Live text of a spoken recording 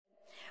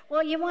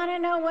Well, you want to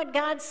know what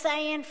God's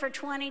saying for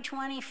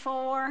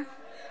 2024?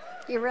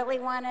 You really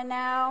want to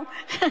know?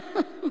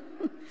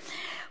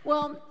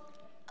 Well,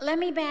 let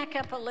me back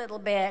up a little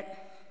bit.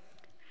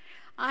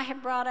 I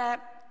have brought up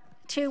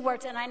 2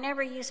 words, and I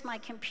never use my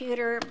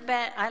computer,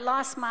 but I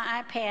lost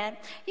my iPad.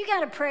 You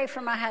got to pray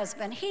for my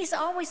husband. He's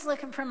always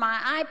looking for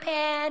my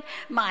iPad,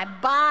 my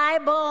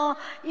Bible,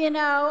 you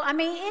know. I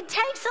mean, it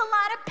takes a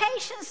lot of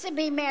patience to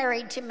be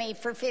married to me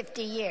for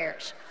 50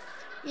 years.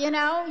 You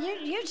know,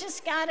 you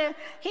just gotta,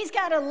 he's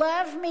gotta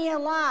love me a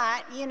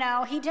lot, you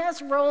know. He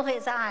does roll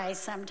his eyes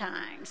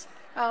sometimes.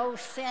 Oh,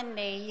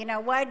 Cindy, you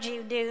know, what'd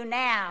you do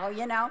now,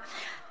 you know?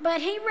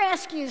 But he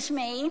rescues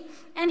me,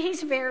 and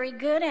he's very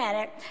good at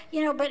it.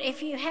 You know, but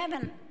if you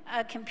have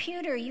a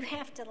computer, you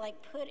have to, like,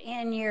 put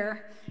in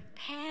your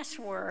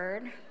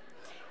password.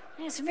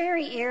 It's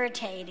very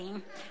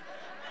irritating.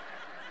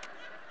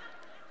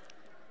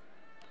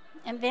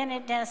 And then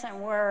it doesn't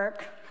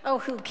work. Oh,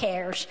 who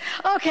cares?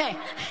 Okay.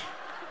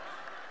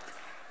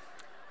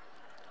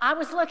 I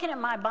was looking at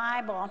my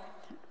Bible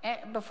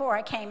before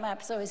I came up.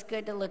 It's always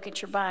good to look at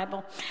your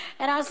Bible.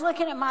 And I was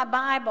looking at my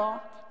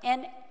Bible,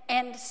 and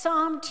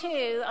Psalm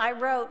 2, I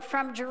wrote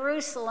from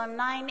Jerusalem,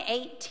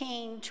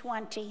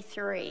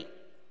 9:18-23.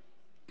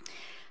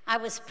 I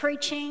was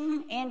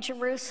preaching in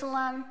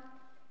Jerusalem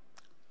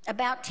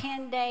about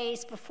 10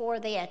 days before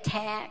the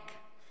attack.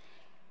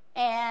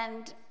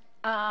 And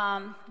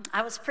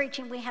I was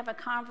preaching. We have a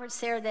conference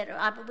there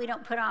that we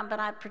don't put on, but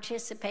I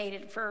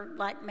participated for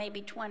like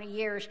maybe 20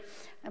 years.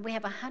 And we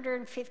have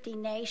 150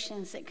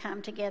 nations that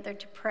come together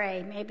to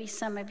pray. Maybe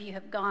some of you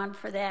have gone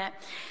for that.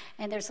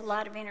 And there's a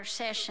lot of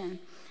intercession.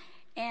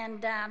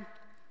 And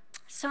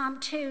Psalm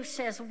 2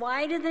 says,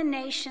 "Why do the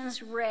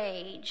nations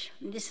rage?"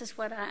 And this is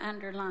what I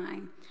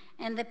underline.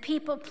 "And the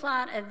people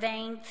plot a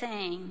vain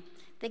thing.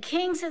 The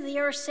kings of the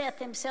earth set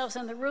themselves,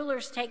 and the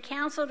rulers take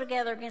counsel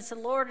together against the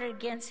Lord and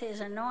against his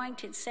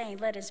anointed, saying,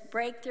 let us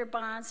break their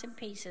bonds in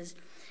pieces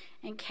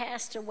and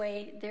cast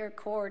away their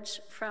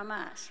cords from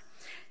us."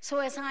 So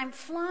as I'm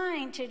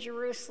flying to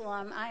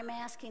Jerusalem, I'm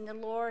asking the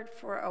Lord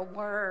for a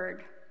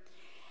word.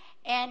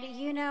 And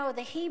you know,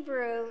 the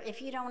Hebrew,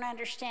 if you don't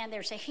understand,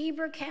 there's a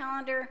Hebrew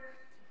calendar.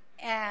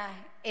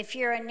 If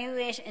you're a new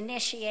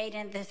initiate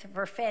in the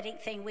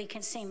prophetic thing, we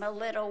can seem a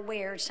little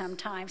weird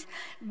sometimes.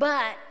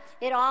 But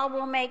it all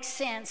will make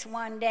sense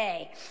one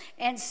day.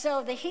 And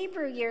so the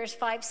Hebrew year is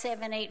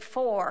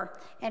 5784.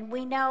 And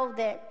we know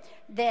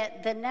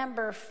that the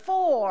number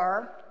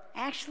 4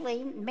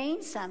 actually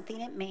means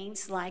something. It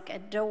means like a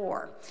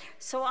door.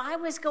 So I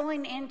was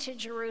going into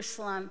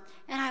Jerusalem,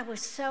 and I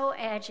was so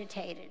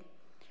agitated.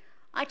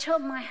 I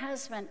told my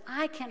husband,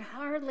 I can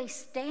hardly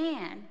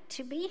stand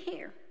to be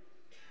here.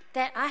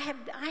 That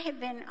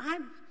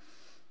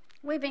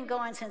we've been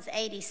going since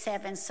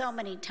 87 so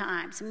many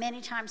times,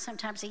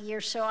 sometimes a year,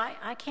 so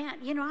I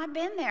can't, you know, I've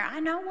been there. I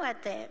know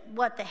what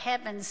the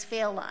heavens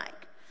feel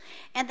like.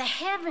 And the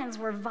heavens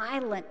were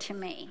violent to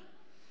me.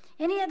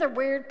 Any other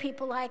weird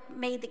people like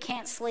me that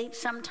can't sleep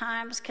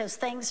sometimes because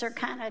things are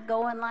kind of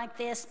going like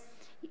this?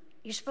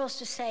 You're supposed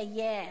to say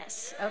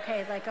yes.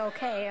 Okay, like,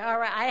 okay, all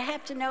right, I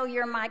have to know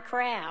you're my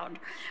crowd,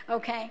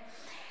 okay?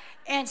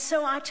 And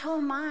so I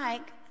told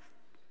Mike,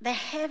 the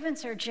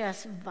heavens are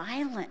just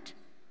violent.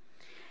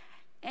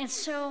 And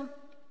so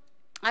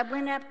I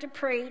went up to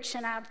preach,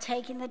 and I'm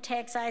taking the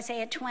text,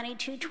 Isaiah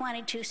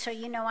 22:22, so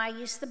you know I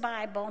use the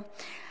Bible.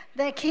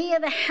 "The key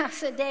of the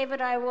house of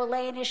David I will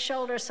lay in his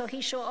shoulder, so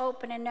he shall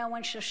open and no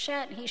one shall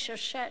shut, and he shall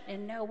shut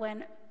and no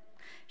one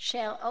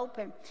shall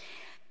open."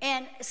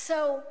 And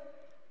so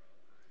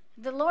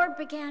the Lord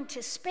began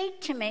to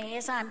speak to me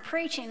as I'm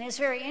preaching. It's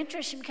very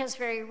interesting because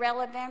very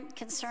relevant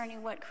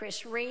concerning what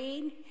Chris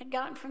Reed had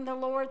gotten from the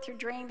Lord through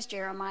dreams,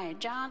 Jeremiah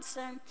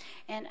Johnson,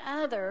 and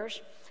other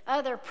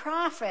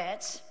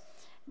prophets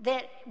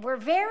that were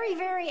very,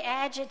 very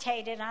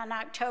agitated on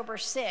October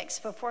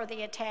 6th before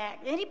the attack.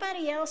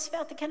 Anybody else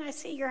felt that? Can I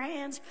see your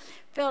hands?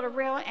 Felt a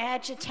real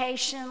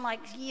agitation, like,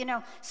 you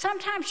know,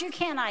 sometimes you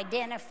can't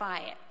identify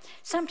it.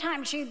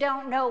 Sometimes you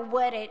don't know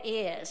what it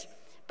is.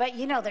 But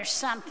you know there's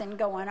something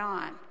going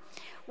on.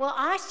 Well,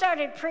 I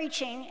started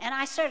preaching, and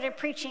I started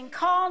preaching,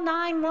 call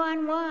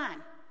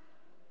 911.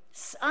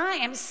 I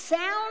am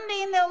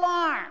sounding the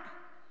alarm.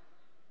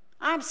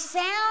 I'm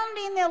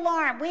sounding the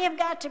alarm. We have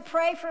got to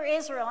pray for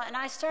Israel. And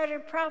I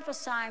started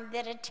prophesying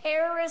that a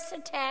terrorist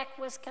attack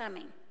was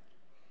coming.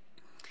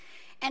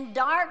 And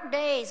dark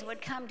days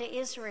would come to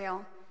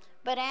Israel,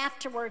 but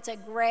afterwards a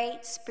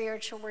great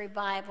spiritual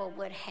revival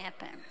would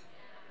happen.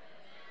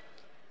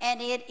 And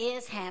it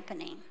is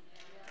happening.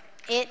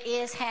 It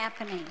is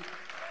happening.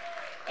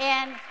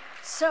 And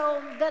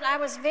so, but I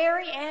was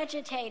very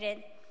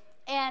agitated,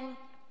 and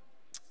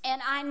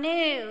I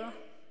knew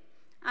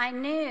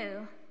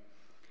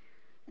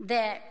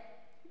that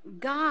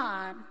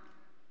God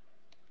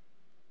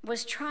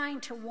was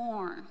trying to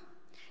warn.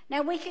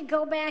 Now, we could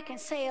go back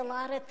and say a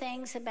lot of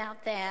things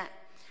about that,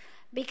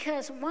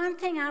 because one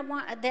thing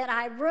that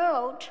I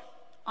wrote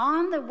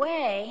on the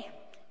way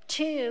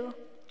to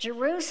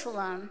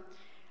Jerusalem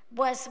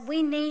was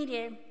we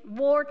needed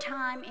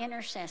wartime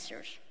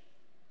intercessors.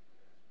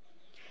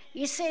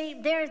 You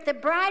see, the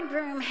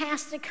bridegroom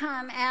has to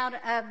come out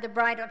of the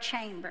bridal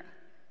chamber.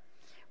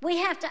 We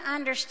have to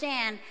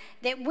understand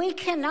that we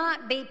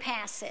cannot be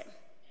passive.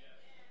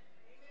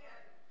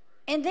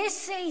 In this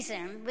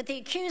season, with the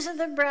accuse of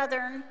the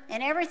brethren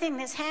and everything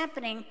that's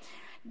happening,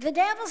 the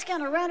devil's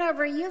going to run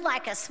over you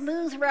like a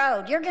smooth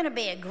road. You're going to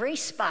be a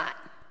grease spot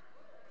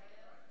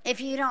if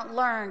you don't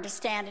learn to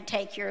stand and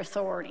take your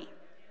authority.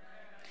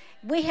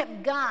 We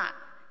have got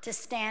to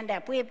stand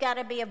up. We have got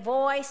to be a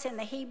voice in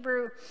the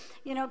Hebrew,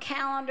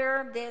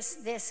 calendar.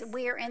 This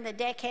we're in the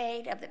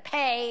decade of the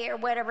pay or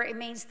whatever it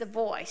means, the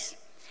voice.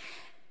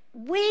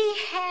 We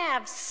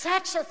have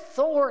such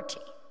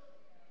authority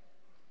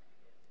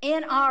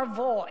in our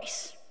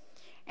voice.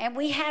 And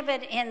we have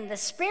it in the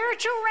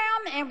spiritual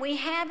realm, and we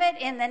have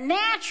it in the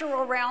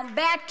natural realm,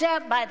 backed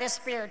up by the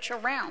spiritual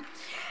realm.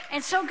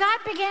 And so God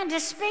began to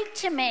speak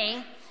to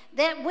me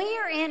that we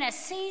are in a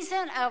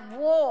season of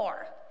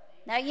war.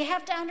 Now, you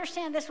have to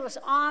understand this was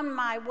on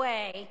my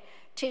way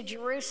to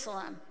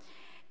Jerusalem.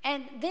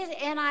 And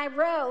I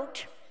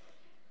wrote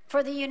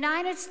for the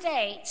United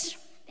States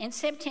in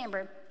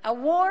September, a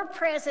war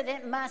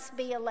president must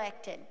be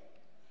elected.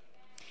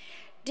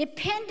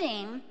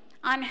 Depending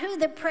on who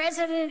the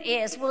president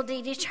is will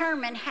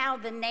determine how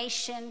the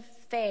nation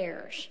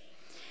fares.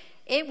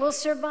 It will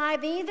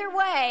survive either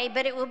way,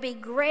 but it will be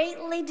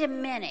greatly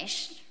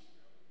diminished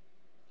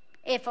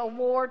if a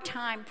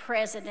wartime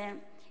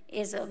president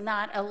is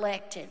not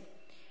elected.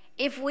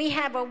 If we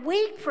have a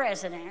weak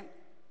president,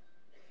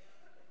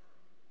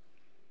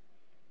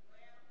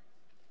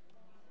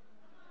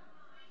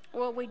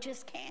 well, we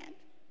just can't.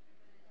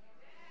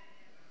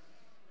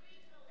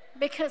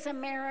 Because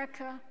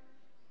America,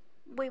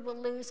 we will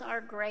lose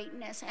our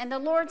greatness. And the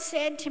Lord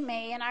said to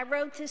me, and I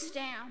wrote this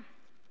down,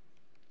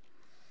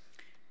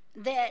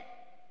 that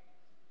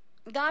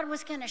God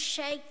was going to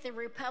shake the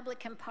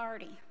Republican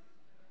Party.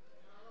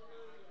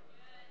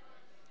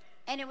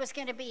 And it was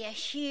going to be a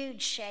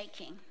huge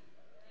shaking.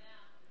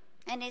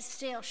 And it's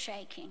still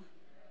shaking.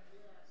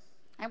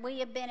 And we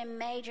have been in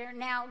major.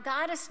 Now,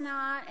 God is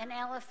not an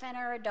elephant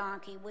or a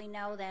donkey. We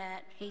know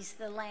that. He's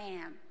the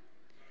Lamb.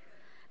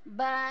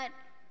 But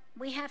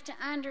we have to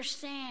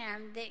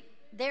understand that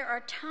there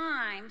are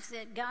times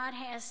that God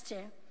has to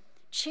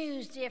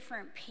choose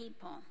different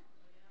people.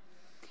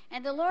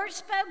 And the Lord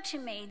spoke to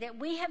me that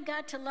we have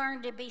got to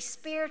learn to be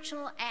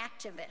spiritual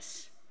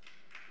activists.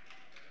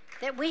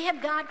 That we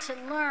have got to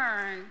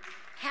learn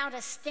how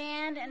to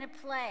stand in a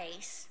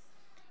place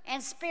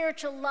and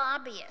spiritual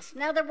lobbyists.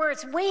 In other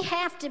words, we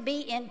have to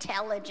be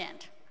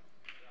intelligent.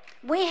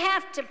 We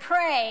have to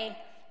pray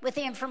with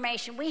the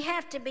information. We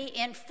have to be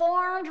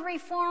informed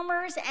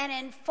reformers and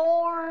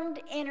informed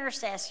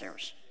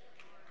intercessors.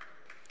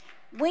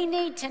 We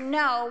need to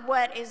know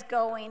what is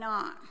going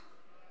on.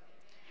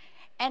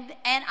 And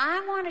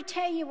I want to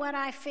tell you what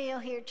I feel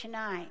here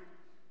tonight.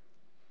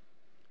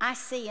 I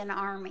see an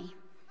army.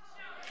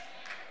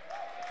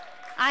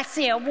 I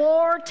see a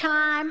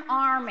wartime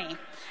army.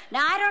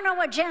 Now, I don't know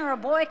what General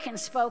Boykin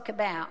spoke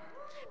about,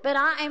 but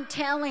I am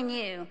telling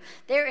you,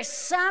 there is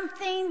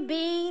something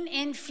being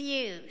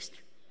infused.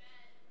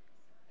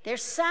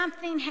 There's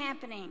something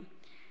happening.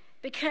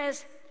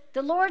 Because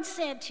the Lord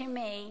said to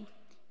me,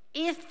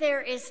 if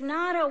there is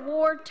not a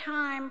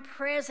wartime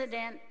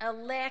president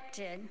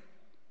elected,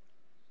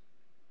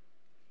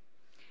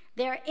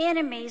 their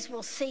enemies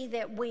will see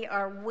that we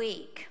are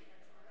weak.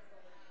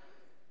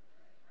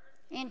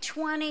 In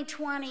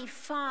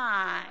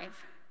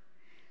 2025,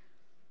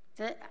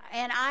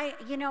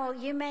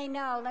 you may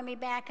know, let me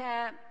back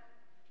up.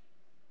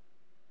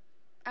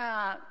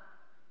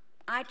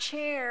 I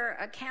chair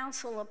a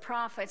council of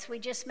prophets. We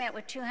just met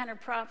with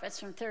 200 prophets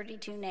from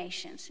 32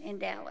 nations in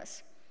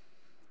Dallas.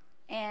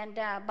 And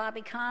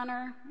Bobby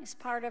Connor is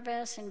part of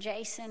us, and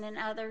Jason and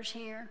others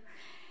here.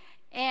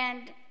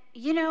 And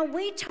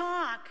we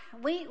talk.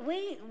 We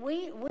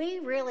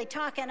really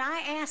talk. And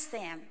I asked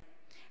them,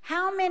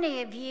 how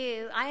many of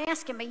you, I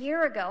asked him a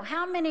year ago,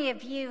 how many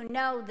of you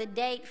know the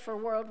date for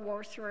World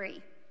War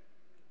III?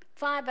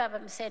 5 of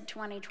them said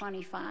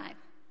 2025.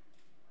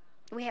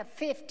 We have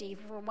 50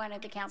 for one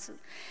of the councils.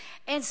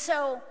 And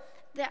so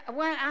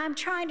when I'm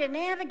trying to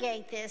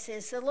navigate this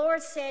is the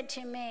Lord said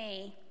to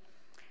me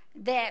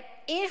that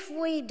if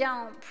we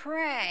don't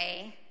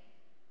pray,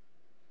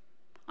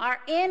 our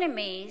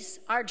enemies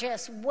are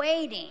just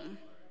waiting.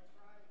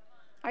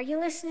 Are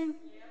you listening?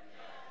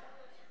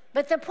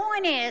 But the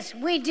point is,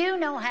 we do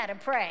know how to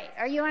pray.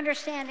 Are you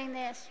understanding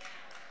this?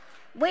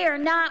 We are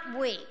not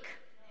weak.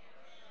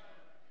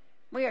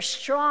 We are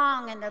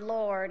strong in the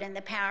Lord and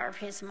the power of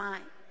His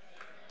might.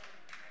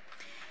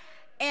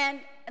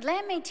 And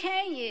let me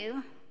tell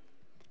you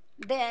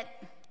that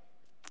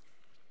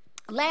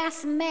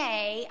last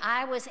May,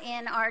 I was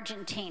in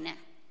Argentina.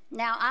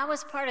 Now, I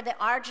was part of the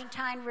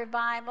Argentine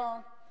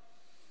revival.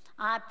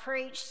 I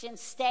preached in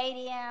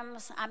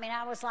stadiums.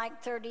 I was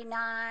like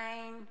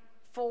 39,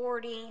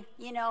 40,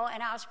 and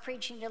I was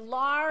preaching to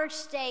large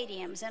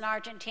stadiums in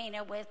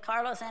Argentina with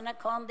Carlos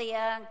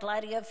Anacondia and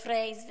Claudia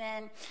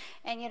Freisen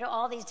and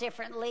all these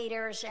different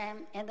leaders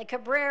and the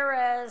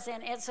Cabreras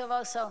and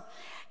Edsovoso.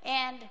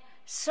 And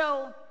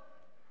so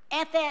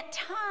at that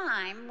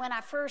time, when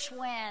I first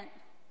went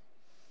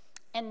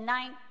in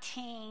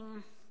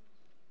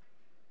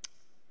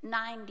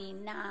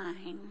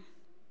 1999,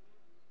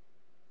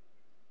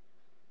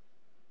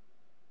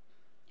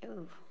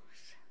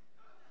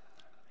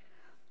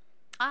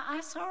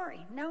 sorry.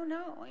 No,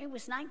 it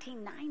was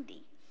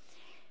 1990.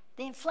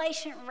 The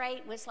inflation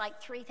rate was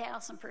like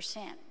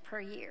 3,000% per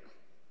year.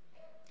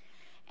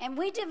 And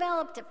we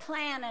developed a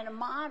plan and a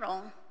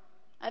model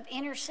of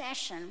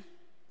intercession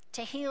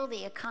to heal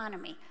the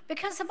economy,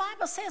 because the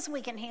Bible says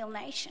we can heal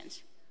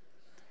nations.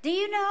 Do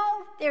you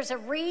know there's a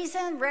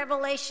reason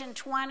Revelation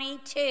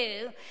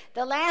 22,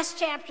 the last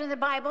chapter of the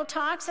Bible,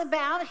 talks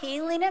about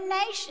healing of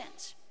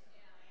nations?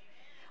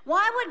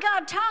 Why would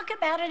God talk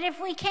about it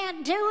if we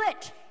can't do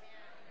it?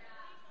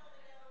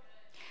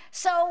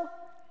 So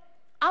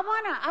I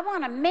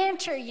want to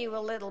mentor you a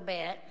little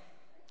bit,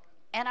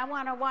 and I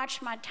want to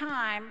watch my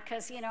time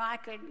because, I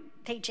could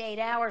teach 8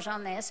 hours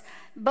on this.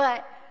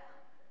 But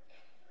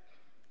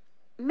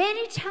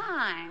many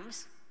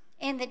times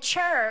in the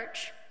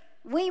church,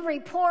 we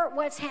report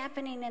what's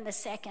happening in the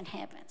second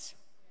heavens.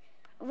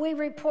 We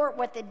report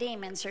what the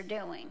demons are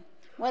doing,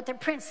 what the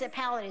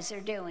principalities are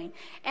doing.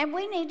 And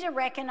we need to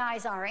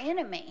recognize our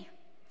enemy.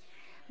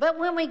 But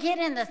when we get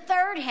in the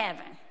third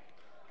heaven,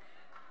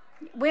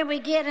 when we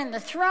get in the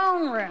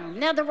throne room,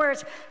 in other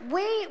words,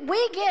 we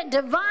get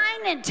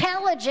divine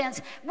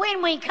intelligence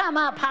when we come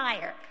up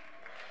higher.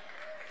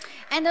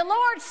 And the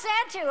Lord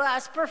said to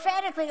us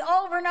prophetically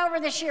over and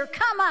over this year,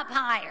 come up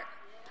higher.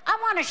 I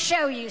want to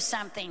show you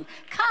something.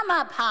 Come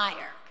up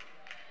higher.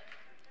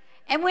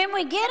 And when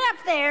we get up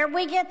there,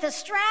 we get the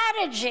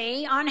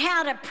strategy on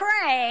how to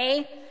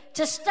pray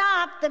to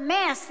stop the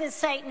mess that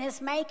Satan is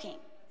making.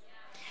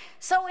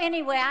 So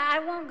anyway, I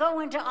won't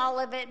go into all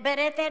of it, but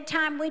at that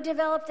time we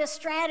developed this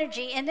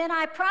strategy, and then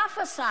I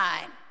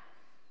prophesied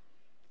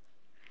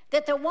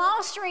that the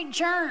Wall Street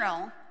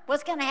Journal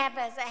was going to have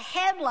as a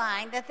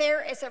headline that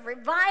there is a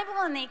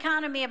revival in the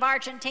economy of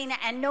Argentina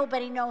and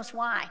nobody knows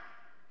why.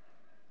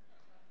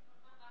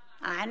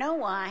 I know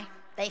why.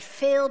 They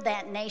filled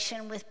that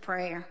nation with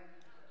prayer.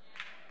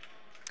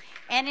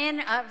 And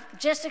in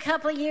just a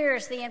couple of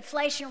years, the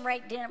inflation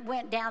rate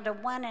went down to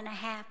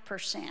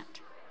 1.5%.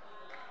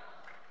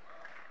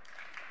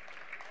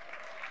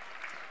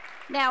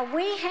 Now,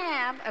 we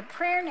have a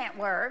prayer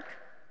network,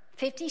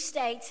 50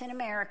 states in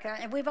America,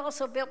 and we've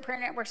also built prayer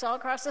networks all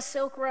across the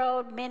Silk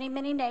Road, many,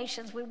 many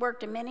nations. We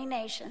worked in many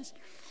nations.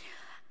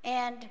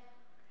 And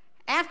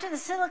after the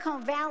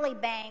Silicon Valley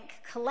Bank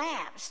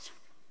collapsed,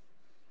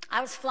 I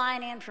was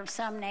flying in from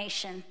some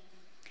nation.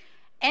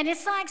 And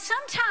it's like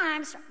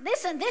sometimes,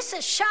 this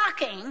is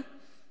shocking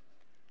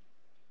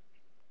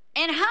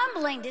and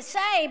humbling to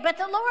say, but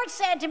the Lord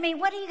said to me,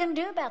 what are you going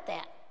to do about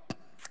that?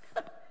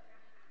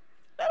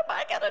 What am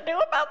I going to do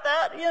about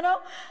that,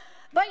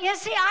 But you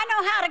see, I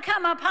know how to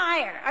come up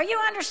higher. Are you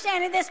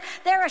understanding this?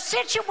 There are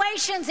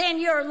situations in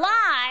your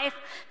life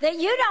that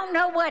you don't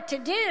know what to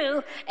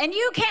do, and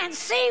you can't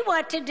see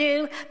what to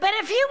do. But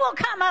if you will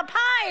come up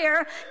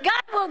higher,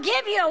 God will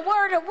give you a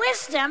word of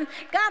wisdom.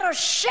 God will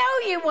show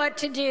you what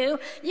to do.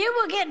 You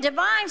will get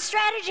divine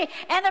strategy.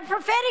 And the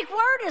prophetic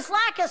word is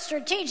like a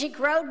strategic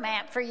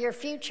roadmap for your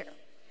future.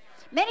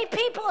 Many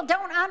people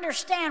don't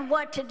understand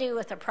what to do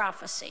with a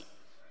prophecy.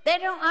 They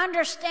don't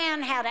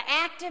understand how to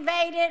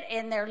activate it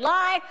in their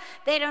life.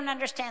 They don't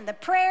understand the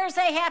prayers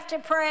they have to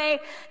pray,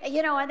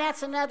 and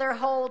that's another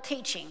whole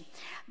teaching.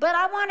 But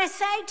I want to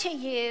say to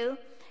you,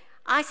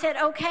 I said,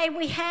 okay,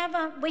 we have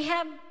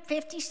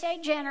 50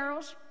 state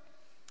generals.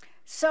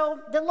 So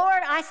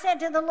I said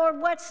to the Lord,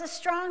 what's the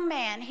strong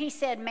man? He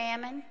said,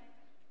 mammon.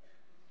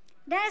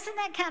 Now, isn't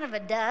that kind of a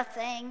duh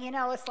thing?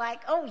 It's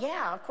like, oh,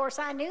 yeah, of course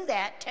I knew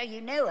that till you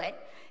knew it.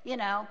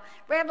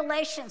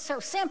 Revelation's so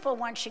simple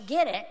once you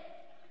get it.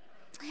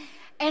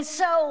 And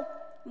so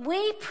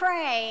we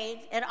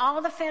prayed at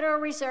all the Federal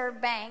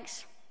Reserve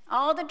banks,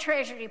 all the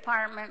Treasury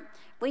Department.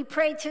 We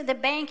prayed through the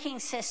banking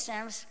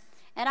systems.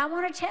 And I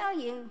want to tell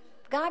you,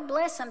 God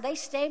bless them, they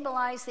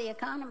stabilized the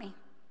economy.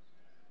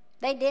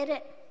 They did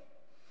it.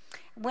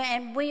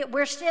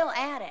 We're still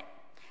at it.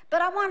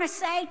 But I want to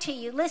say to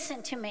you,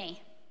 listen to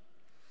me.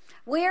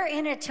 We're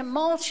in a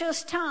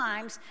tumultuous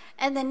times,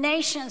 and the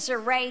nations are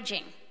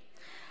raging.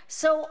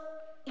 So,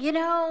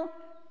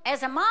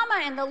 as a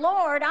mama in the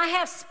Lord, I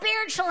have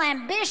spiritual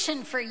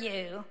ambition for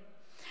you.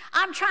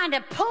 I'm trying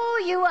to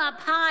pull you up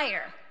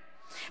higher.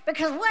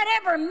 Because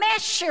whatever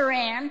mess you're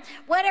in,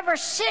 whatever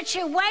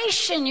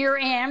situation you're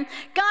in,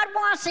 God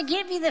wants to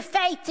give you the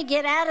faith to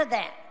get out of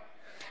that.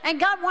 And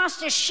God wants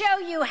to show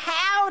you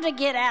how to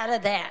get out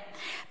of that.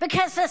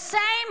 Because the same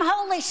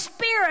Holy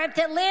Spirit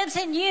that lives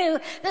in you,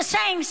 the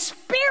same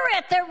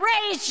Spirit that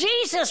raised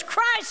Jesus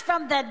Christ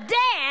from the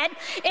dead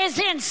is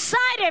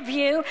inside of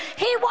you.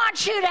 He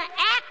wants you to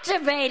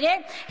activate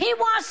it. He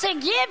wants to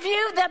give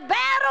you the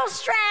battle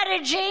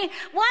strategy,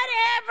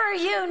 whatever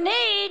you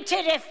need to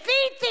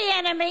defeat the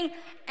enemy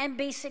and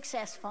be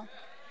successful.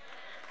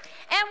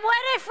 And what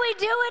if we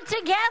do it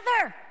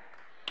together?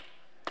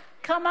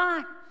 Come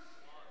on.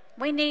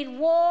 We need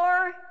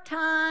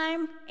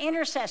wartime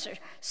intercessors.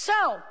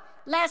 So,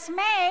 last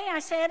May, I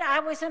said I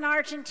was in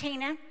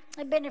Argentina.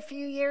 It's been a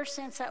few years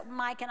since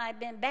Mike and I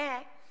have been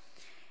back.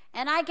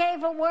 And I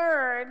gave a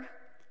word,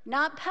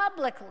 not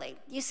publicly.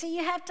 You see,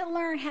 you have to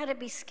learn how to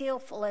be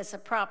skillful as a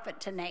prophet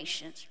to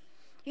nations.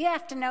 You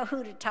have to know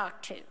who to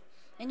talk to.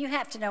 And you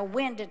have to know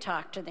when to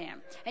talk to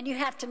them. And you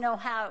have to know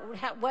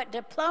what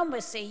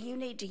diplomacy you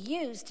need to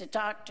use to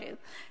talk to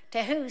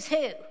who's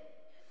who.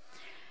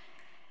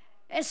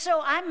 And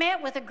so I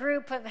met with a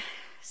group of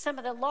some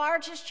of the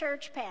largest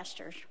church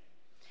pastors.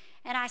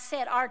 And I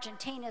said,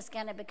 Argentina's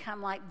going to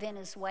become like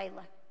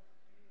Venezuela.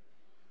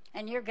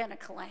 And you're going to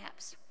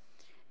collapse.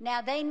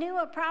 Now, they knew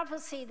a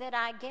prophecy that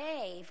I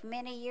gave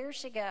many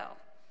years ago.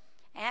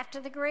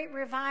 After the Great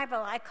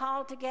Revival, I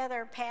called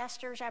together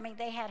pastors. I mean,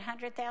 they had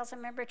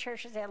 100,000 member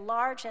churches. They're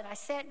large. And I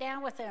sat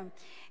down with them.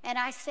 And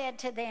I said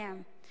to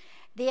them,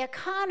 the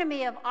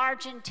economy of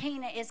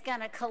Argentina is going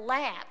to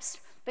collapse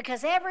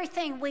because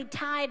everything we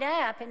tied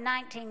up in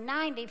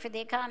 1990 for the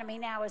economy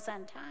now is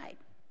untied.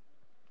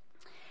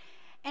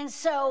 And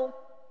so,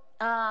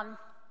 and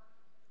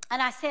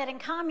I said, in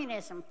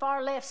communism,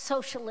 far left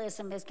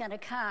socialism is going to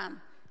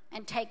come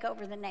and take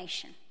over the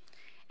nation.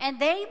 And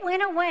they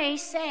went away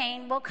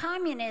saying, well,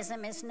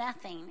 communism is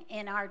nothing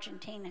in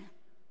Argentina.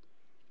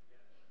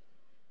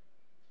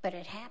 But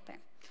it happened.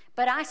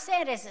 But I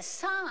said, as a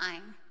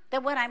sign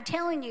that what I'm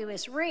telling you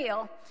is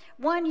real,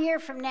 1 year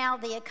from now,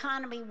 the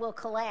economy will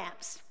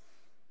collapse.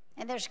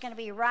 And there's going to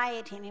be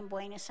rioting in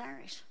Buenos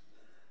Aires.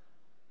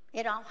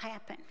 It all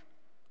happened.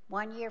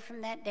 1 year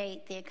from that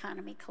date, the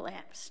economy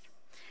collapsed.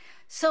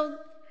 So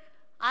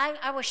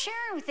I was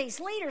sharing with these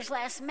leaders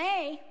last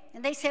May,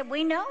 and they said,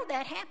 we know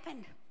that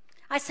happened.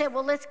 I said,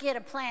 well, let's get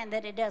a plan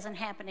that it doesn't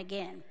happen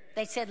again.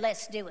 They said,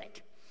 let's do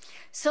it.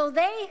 So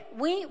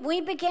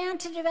we began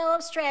to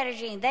develop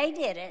strategy, and they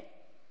did it.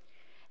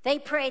 They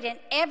prayed in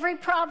every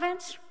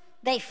province.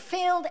 They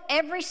filled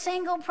every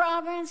single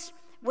province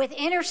with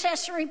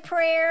intercessory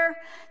prayer.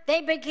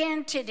 They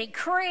began to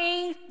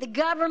decree the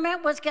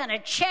government was going to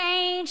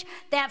change.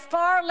 That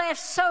far left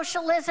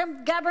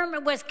socialism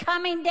government was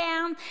coming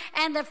down.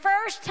 And the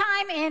first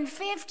time in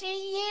 50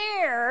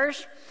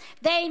 years,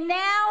 they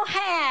now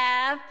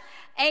have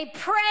a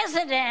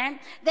president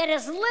that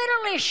is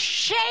literally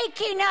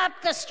shaking up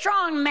the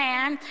strong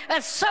man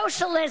of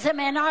socialism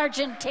in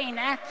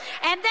Argentina.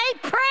 And they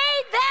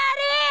prayed that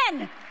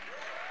in.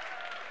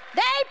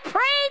 They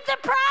paid the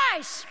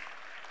price.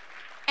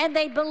 And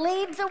they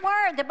believed the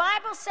word. The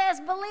Bible says,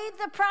 believe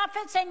the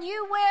prophets and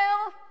you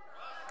will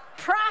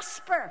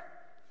prosper.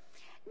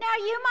 Now,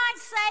 you might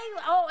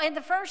say, oh, and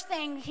the first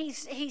thing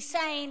he's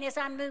saying is,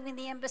 I'm moving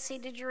the embassy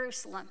to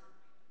Jerusalem.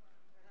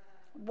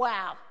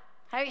 Wow.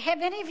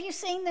 Have any of you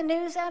seen the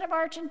news out of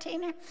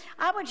Argentina?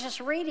 I was just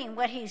reading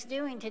what he's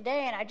doing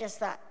today, and I just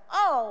thought,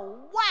 oh,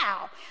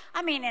 wow.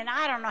 I mean, in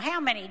I don't know how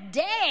many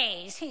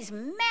days, he's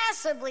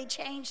massively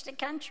changed the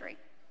country.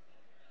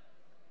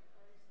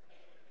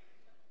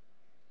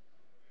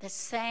 The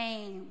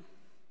same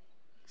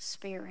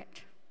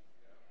Spirit,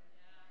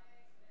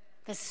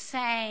 the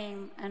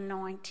same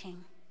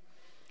anointing.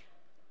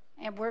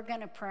 And we're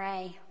going to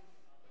pray.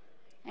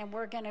 And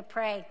we're going to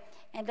pray.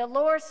 And the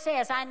Lord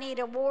says, I need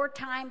a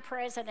wartime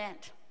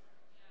president.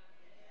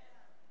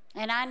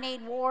 And I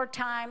need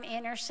wartime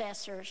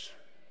intercessors.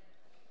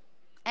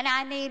 And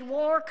I need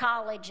war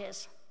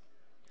colleges.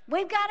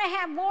 We've got to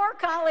have war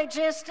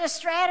colleges to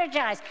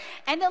strategize.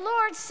 And the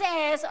Lord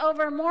says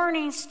over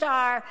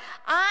Morningstar,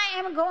 I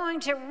am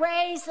going to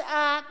raise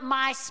up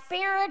my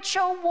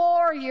spiritual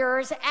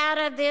warriors out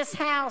of this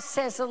house,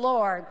 says the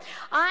Lord.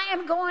 I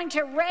am going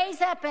to raise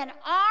up an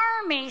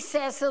army,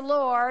 says the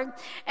Lord.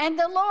 And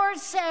the Lord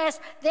says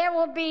there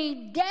will be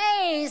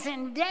days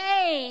and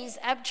days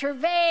of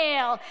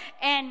travail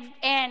and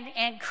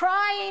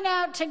crying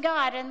out to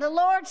God. And the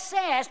Lord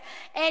says,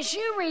 as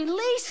you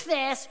release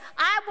this,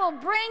 I will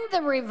bring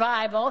the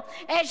revival.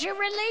 As you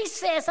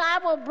release this, I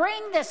will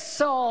bring the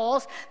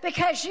souls,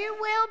 because you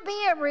will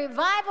be a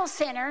revival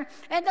center.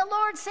 And the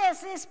Lord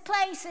says this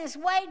place is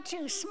way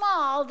too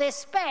small, this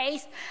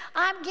space.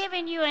 I'm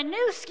giving you a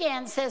new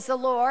skin, says the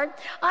Lord.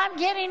 I'm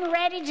getting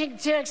ready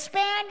to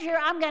expand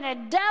I'm going to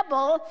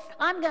double,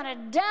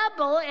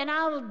 and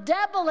I'll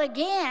double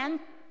again.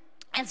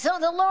 And so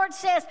the Lord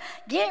says,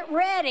 get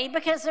ready,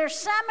 because there's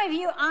some of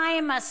you I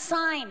am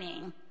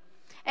assigning.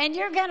 And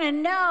you're going to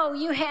know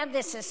you have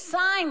this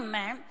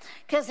assignment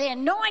because the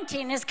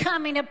anointing is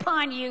coming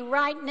upon you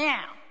right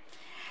now.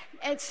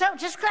 And so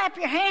just clap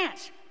your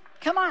hands.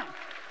 Come on.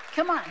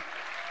 Come on.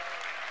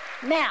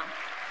 Now,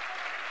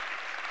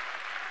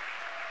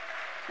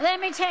 Let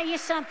me tell you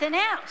something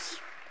else.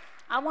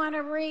 I want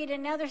to read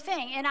another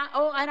thing.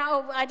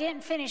 I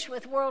didn't finish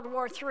with World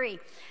War III.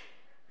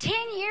 10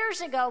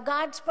 years ago,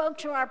 God spoke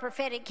to our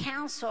prophetic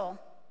council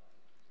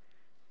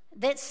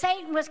that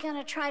Satan was going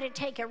to try to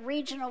take a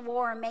regional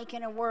war and make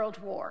it a world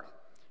war.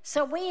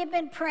 So we have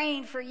been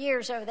praying for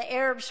years over the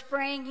Arab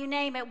Spring, you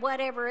name it,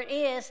 whatever it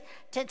is,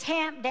 to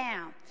tamp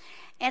down.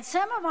 And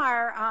some of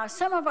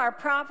our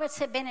prophets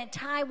have been in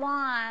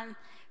Taiwan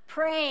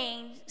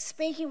praying,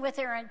 speaking with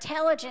their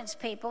intelligence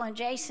people, and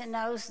Jason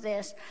knows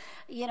this.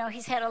 You know,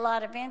 he's had a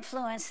lot of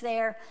influence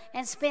there,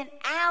 and spent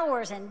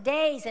hours and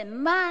days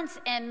and months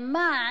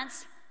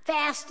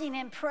fasting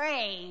and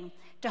praying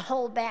to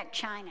hold back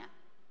China.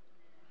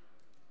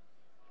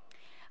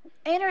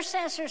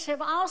 Intercessors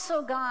have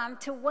also gone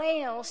to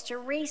Wales, to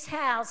Rees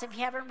Howells, if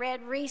you haven't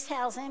read Rees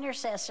Howells'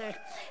 Intercessors,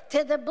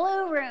 to the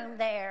Blue Room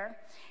there,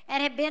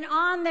 and have been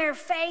on their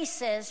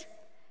faces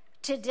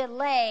to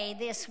delay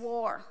this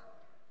war.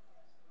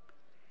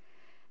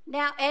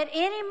 Now, at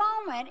any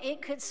moment,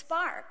 it could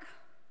spark,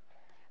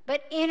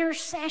 but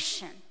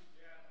intercession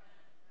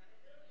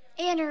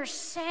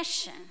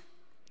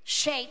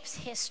shapes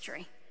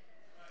history.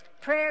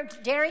 Prayer.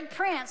 Derek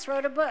Prince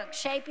wrote a book,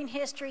 Shaping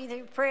History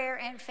Through Prayer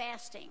and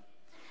Fasting.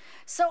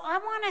 So I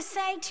want to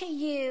say to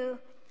you,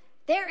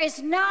 there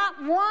is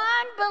not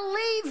one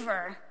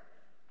believer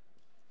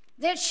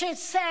that should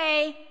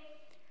say,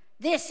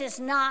 this is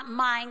not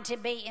mine to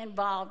be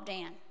involved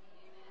in.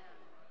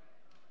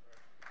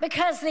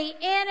 Because the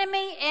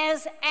enemy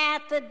is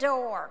at the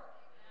door.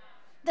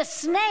 The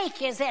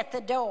snake is at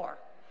the door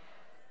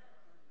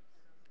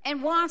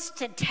and wants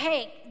to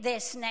take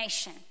this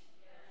nation.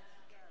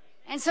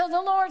 And so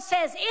the Lord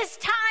says, it's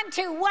time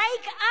to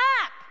wake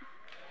up.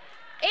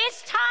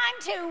 It's time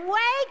to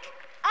wake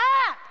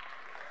up.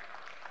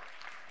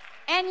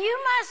 And you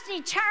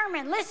must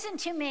determine, listen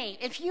to me,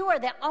 if you are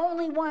the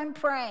only one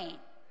praying,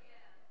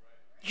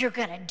 you're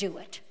going to do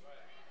it.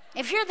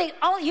 If you're the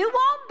only, you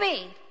won't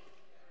be.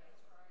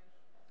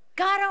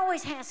 God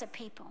always has a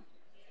people.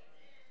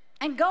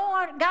 And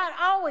God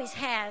always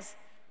has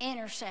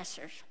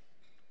intercessors.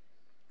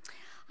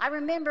 I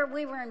remember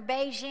we were in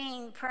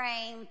Beijing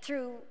praying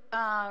through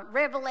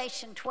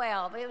Revelation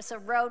 12. It was a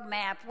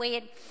roadmap.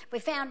 We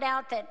found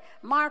out that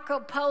Marco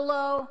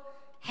Polo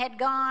had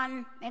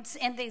gone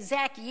in the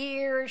exact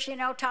years, you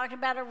know, talking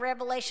about a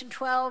Revelation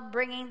 12,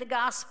 bringing the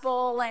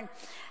gospel.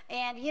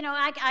 And you know,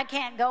 I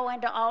can't go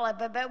into all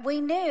of it, but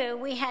we knew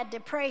we had to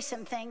pray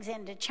some things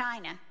into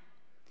China.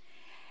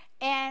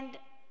 And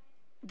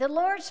the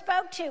Lord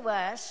spoke to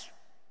us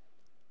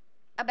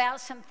about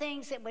some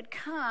things that would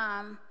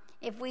come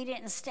if we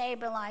didn't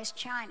stabilize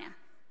China.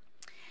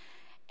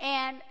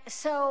 And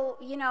so,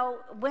 you know,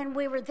 when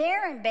we were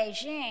there in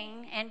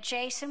Beijing, and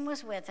Jason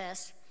was with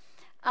us,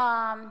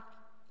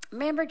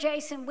 remember,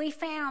 Jason, we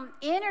found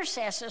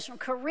intercessors from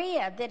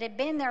Korea that had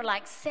been there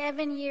like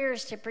 7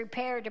 years to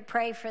prepare to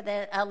pray for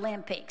the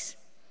Olympics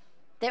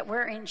that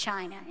were in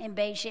China, in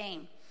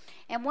Beijing.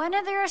 And one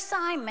of their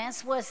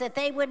assignments was that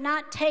they would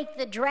not take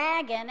the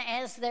dragon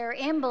as their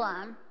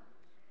emblem,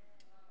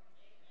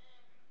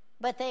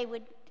 but they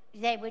would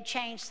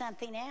change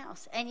something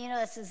else. And you know,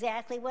 that's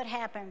exactly what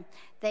happened.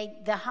 The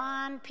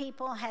Han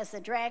people has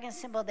the dragon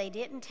symbol. They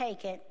didn't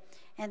take it,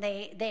 and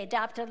they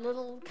adopted a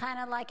little kind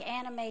of like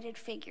animated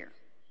figure.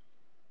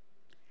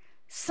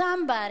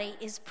 Somebody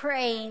is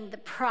paying the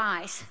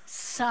price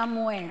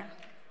somewhere.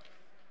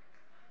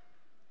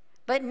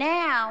 But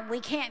now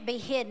we can't be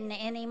hidden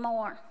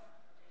anymore.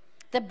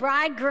 The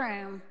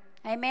bridegroom,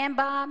 amen,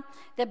 Bob?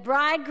 The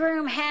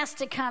bridegroom has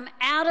to come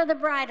out of the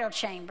bridal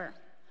chamber.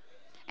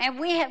 And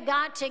we have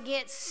got to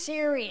get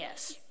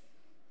serious.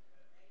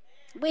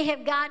 We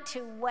have got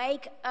to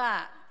wake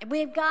up.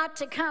 We've got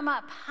to come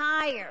up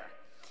higher.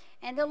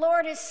 And the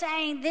Lord is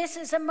saying this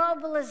is a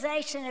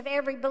mobilization of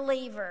every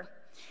believer.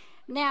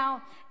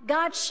 Now,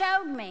 God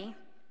showed me,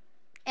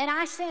 and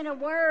I sent a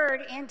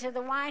word into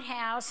the White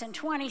House in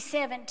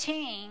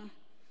 2017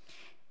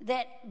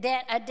 that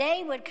a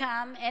day would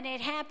come, and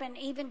it happened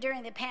even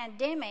during the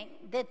pandemic,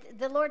 that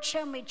the Lord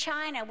showed me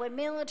China would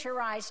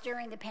militarize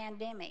during the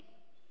pandemic.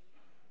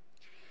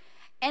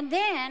 And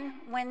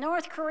then, when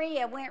North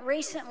Korea went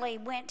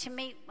to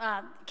meet,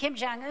 Kim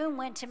Jong-un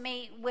went to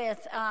meet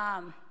with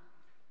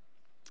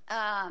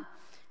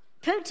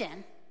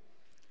Putin,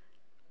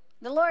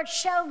 the Lord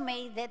showed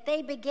me that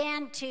they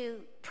began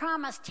to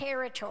promise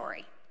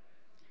territory,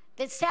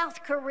 that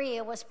South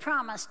Korea was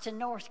promised to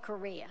North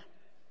Korea,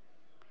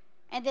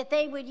 and that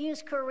they would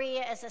use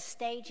Korea as a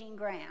staging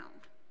ground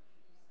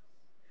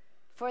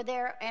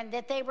and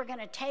that they were going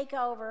to take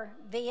over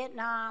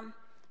Vietnam,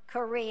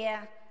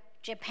 Korea,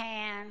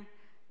 Japan,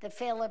 the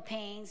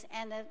Philippines,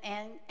 and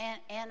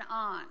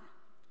on.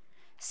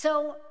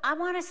 So I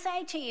want to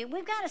say to you,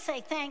 we've got to say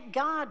thank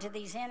God to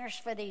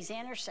for these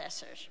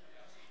intercessors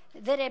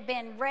that have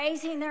been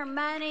raising their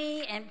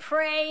money and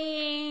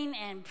praying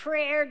and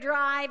prayer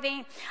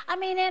driving. I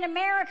mean, in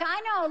America, I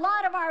know a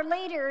lot of our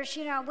leaders,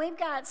 you know, we've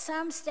got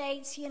some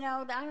states, you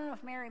know, I don't know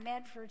if Mary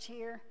Medford's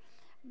here.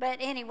 But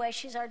anyway,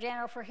 she's our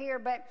general for here.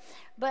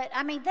 But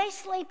I mean, they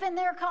sleep in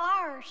their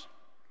cars.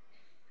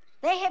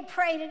 They had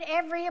prayed at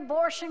every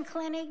abortion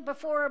clinic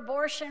before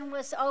abortion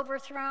was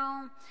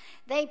overthrown.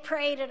 They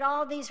prayed at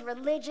all these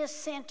religious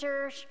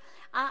centers.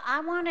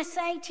 I want to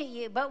say to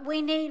you, but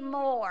we need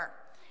more.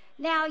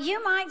 Now,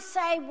 you might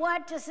say,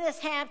 what does this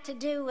have to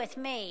do with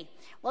me?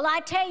 Well, I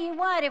tell you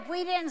what, if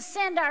we didn't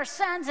send our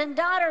sons and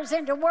daughters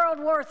into World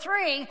War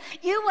III,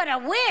 you would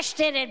have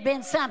wished it had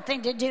been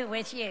something to do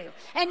with you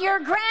and your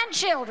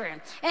grandchildren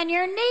and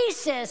your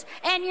nieces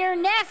and your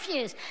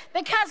nephews,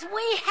 because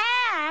we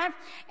have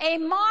a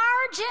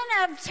margin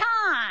of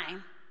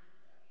time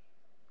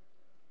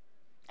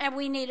and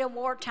we need a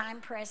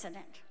wartime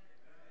president.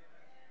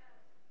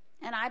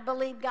 And I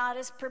believe God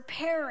is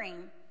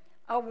preparing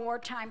a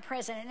wartime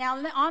president.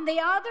 Now, on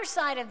the other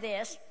side of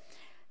this,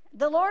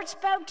 the Lord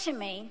spoke to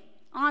me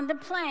on the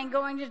plane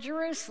going to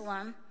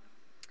Jerusalem.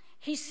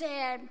 He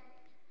said,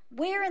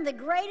 we're in the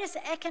greatest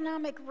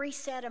economic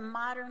reset of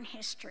modern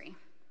history,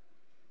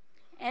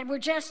 and we're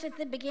just at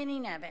the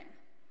beginning of it.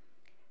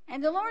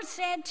 And the Lord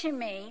said to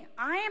me,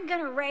 I am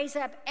going to raise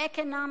up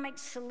economic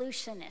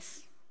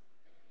solutionists,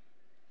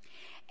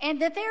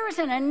 and that there is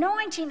an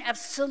anointing of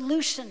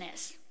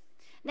solutionists.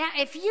 Now,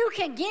 if you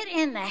can get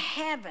in the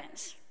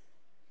heavens,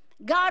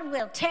 God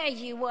will tell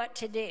you what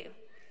to do.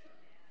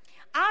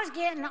 I was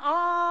getting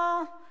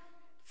all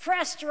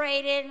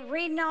frustrated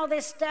reading all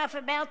this stuff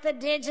about the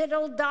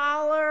digital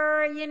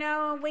dollar,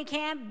 we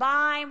can't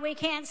buy, we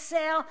can't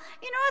sell.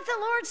 You know what the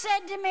Lord said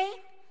to me?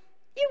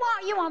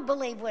 You won't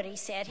believe what he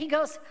said. He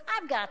goes,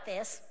 I've got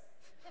this.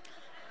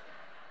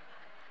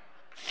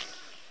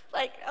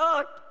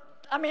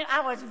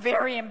 I was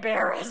very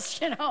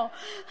embarrassed, You're reading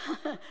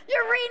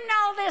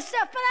all this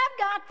stuff, but I've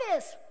got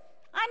this.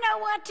 I know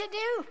what to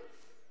do.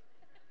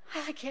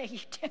 Okay, you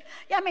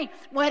do.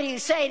 What do you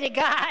say to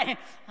God?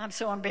 I'm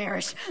so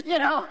embarrassed.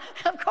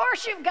 Of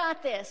course you've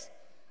got this.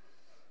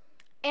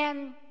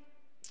 And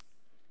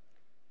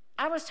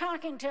I was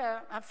talking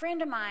to a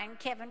friend of mine,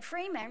 Kevin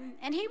Freeman,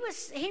 and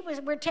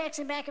we're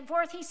texting back and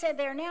forth. He said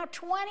there are now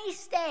 20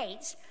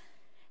 states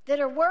that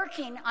are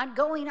working on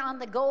going on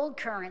the gold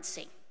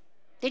currency.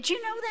 Did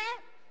you know that?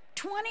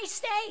 20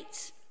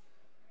 states.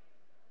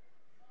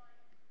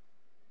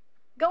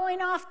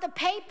 Going off the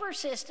paper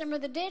system or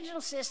the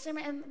digital system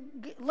and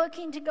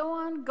looking to go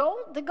on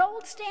gold, the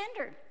gold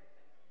standard.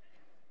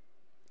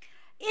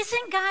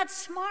 Isn't God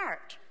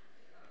smart?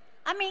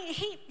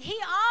 He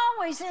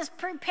always is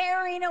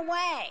preparing a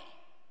way.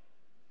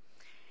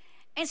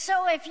 And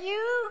so if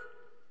you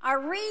are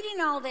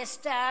reading all this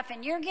stuff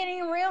and you're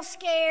getting real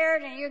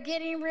scared and you're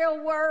getting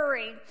real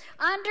worried,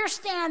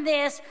 understand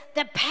this: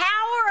 the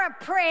power of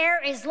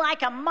prayer is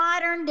like a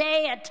modern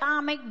day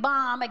atomic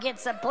bomb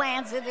against the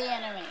plans of the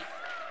enemy.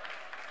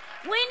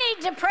 We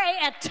need to pray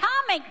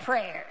atomic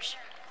prayers.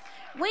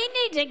 We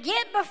need to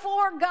get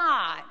before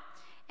God,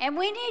 and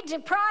we need to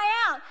cry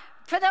out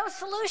for those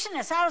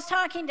solutionists. I was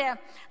talking to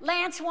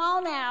Lance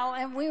Wallnow,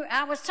 and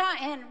I was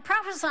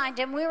prophesying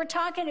to him. We were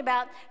talking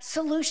about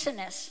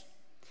solutionists,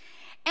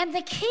 and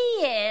the key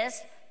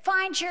is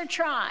find your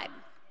tribe.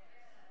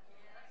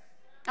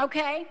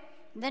 Okay?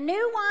 The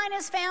new wine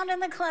is found in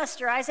the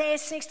cluster, Isaiah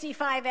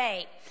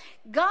 65:8.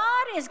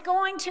 God is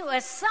going to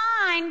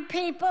assign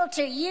people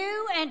to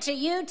you and to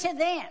you to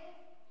them,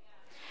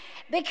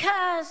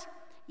 because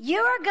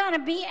you're going to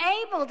be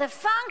able to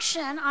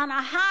function on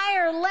a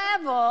higher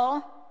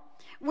level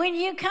when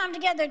you come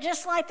together,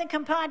 just like the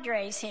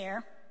compadres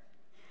here.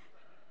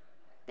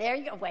 There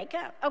you go. Wake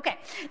up. Okay.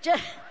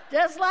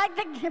 Just like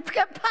the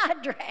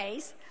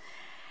compadres.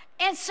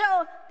 And so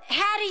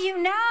how do you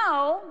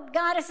know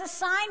God is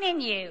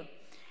assigning you?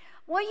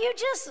 Well, you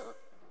just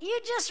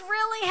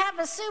really have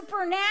a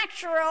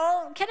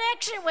supernatural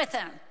connection with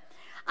him.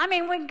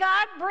 When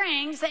God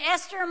brings the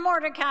Esther and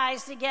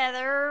Mordecai's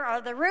together,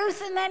 or the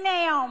Ruth and the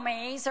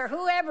Naomi's, or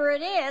whoever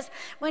it is,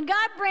 when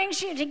God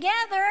brings you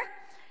together,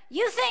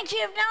 you think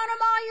you've known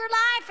them all your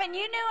life, and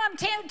you knew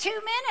them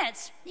 2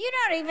 minutes. You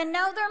don't even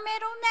know their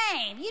middle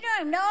name. You don't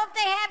even know if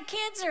they have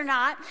kids or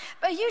not,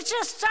 but you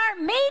just start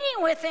meeting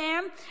with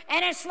them,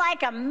 and it's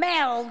like a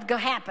meld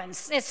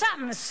happens. It's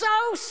something so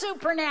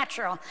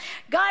supernatural.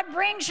 God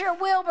brings your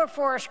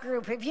Wilberforce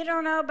group. If you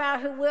don't know about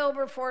who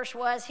Wilberforce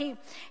was,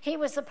 he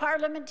was a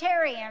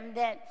parliamentarian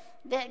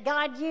that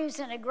God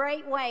used in a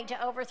great way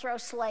to overthrow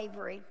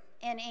slavery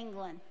in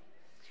England.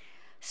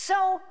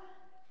 So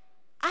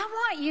I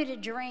want you to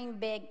dream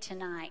big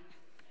tonight.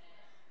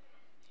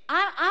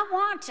 I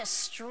want to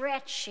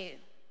stretch you.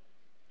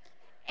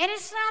 And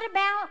it's not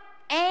about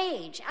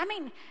age.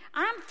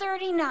 I'm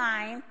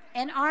 39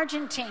 in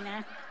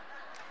Argentina.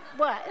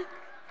 What?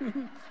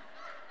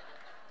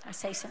 I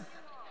say so.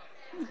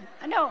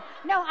 No,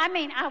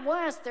 I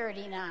was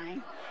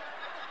 39.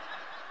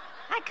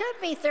 I could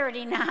be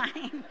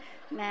 39.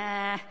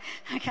 Nah,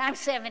 I'm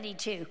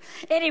 72.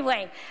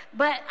 Anyway,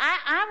 but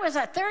I was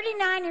a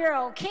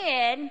 39-year-old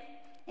kid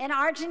in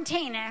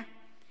Argentina,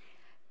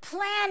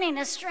 planning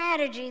a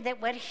strategy that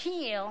would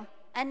heal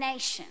a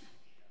nation.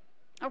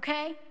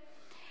 Okay?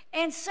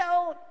 And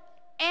so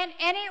And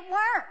it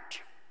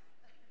worked.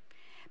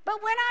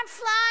 But when I'm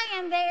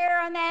flying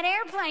there on that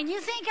airplane, you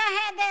think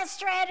I had that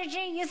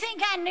strategy? You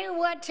think I knew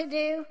what to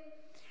do?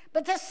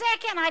 But the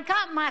second I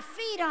got my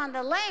feet on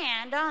the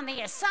land, on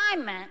the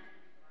assignment,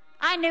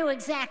 I knew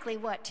exactly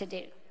what to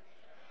do.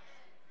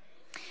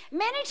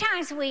 Many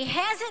times we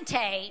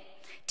hesitate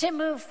to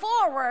move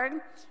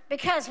forward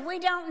because we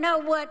don't know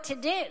what to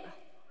do.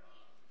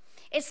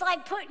 It's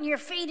like putting your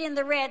feet in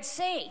the Red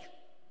Sea.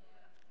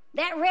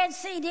 That Red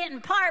Sea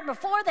didn't part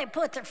before they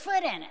put their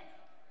foot in it.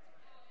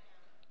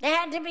 They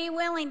had to be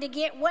willing to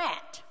get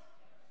wet.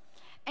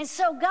 And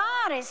so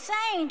God is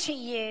saying to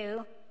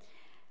you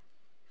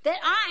that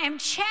I am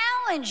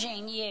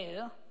challenging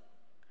you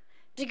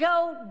to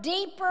go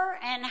deeper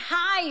and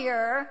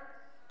higher.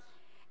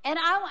 And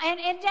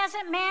it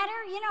doesn't matter,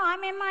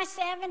 I'm in my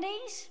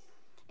 70s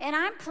and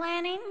I'm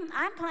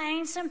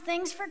planning some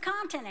things for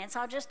continents.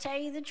 I'll just tell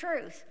you the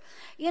truth.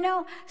 But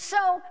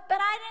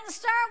I didn't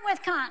start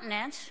with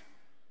continents.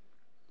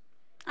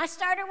 I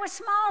started with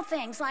small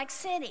things like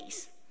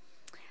cities.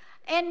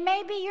 And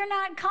maybe you're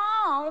not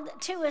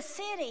called to a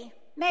city.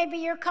 Maybe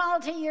you're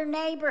called to your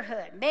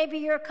neighborhood. Maybe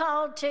you're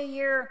called to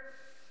your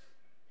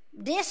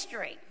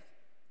district.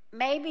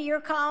 Maybe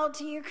you're called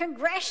to your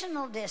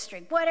congressional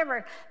district,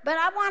 whatever. But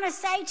I want to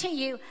say to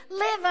you,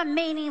 live a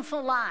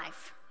meaningful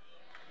life.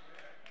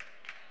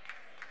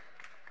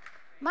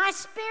 My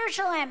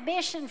spiritual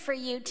ambition for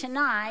you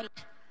tonight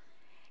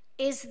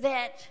is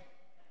that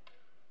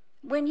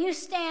when you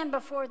stand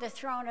before the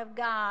throne of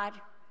God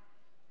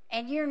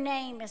and your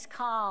name is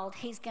called,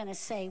 he's going to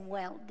say,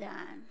 well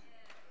done,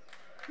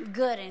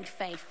 good and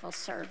faithful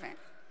servant.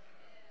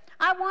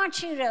 I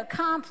want you to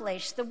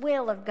accomplish the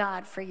will of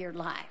God for your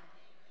life.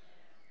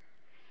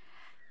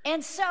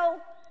 And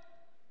so,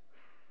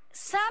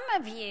 some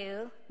of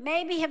you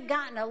maybe have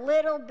gotten a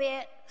little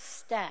bit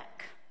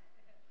stuck.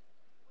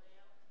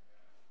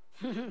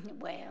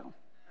 Well,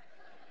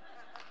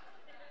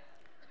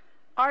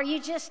 or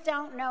you just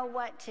don't know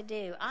what to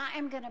do. I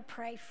am going to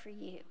pray for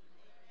you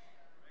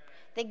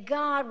that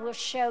God will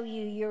show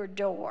you your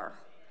door,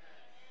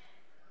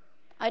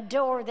 a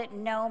door that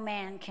no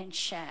man can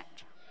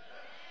shut.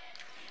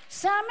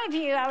 Some of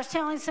you, I was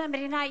telling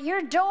somebody tonight,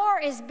 your door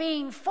is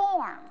being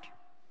formed.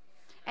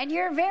 And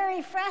you're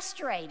very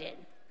frustrated.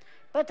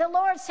 But the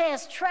Lord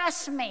says,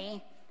 trust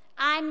me,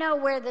 I know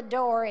where the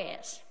door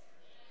is.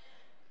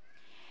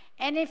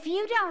 And if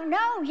you don't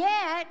know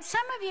yet,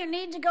 some of you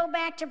need to go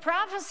back to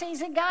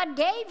prophecies that God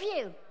gave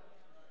you.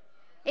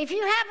 If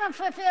you haven't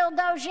fulfilled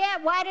those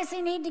yet, why does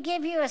he need to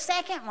give you a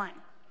second one?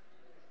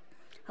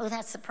 Oh,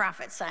 that's the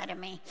prophet side of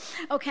me.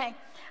 Okay.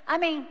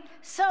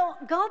 So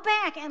go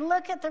back and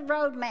look at the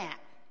roadmap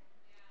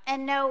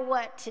and know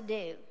what to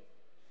do.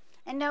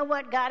 And know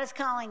what God is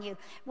calling you.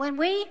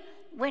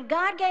 When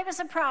God gave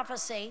us a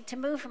prophecy to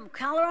move from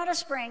Colorado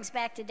Springs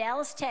back to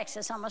Dallas,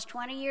 Texas, almost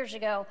 20 years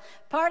ago,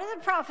 part of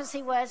the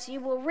prophecy was you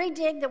will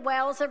redig the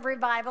wells of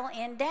revival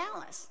in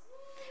Dallas.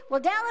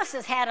 Well, Dallas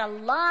has had a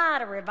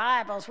lot of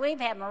revivals. We've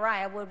had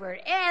Mariah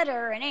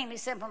Woodward-Eder and Amy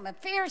Semple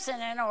McPherson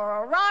and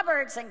Oral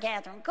Roberts and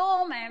Catherine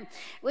Coleman.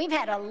 We've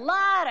had a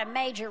lot of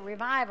major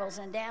revivals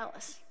in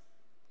Dallas.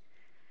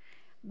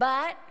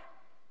 But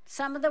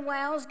some of the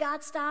wells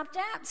got stopped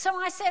up. So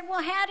I said,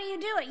 well, how do you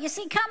do it? You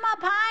see, come up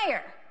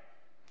higher.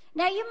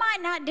 Now, you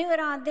might not do it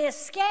on this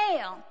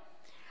scale,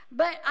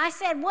 but I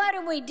said, what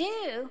do we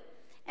do?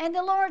 And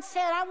the Lord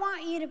said, I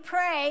want you to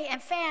pray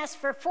and fast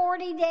for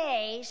 40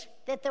 days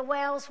that the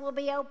wells will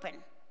be open.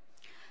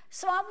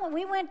 So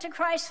we went to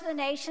Christ for the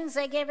Nations.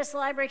 They gave us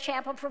Library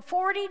Chapel for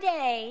 40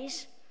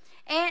 days.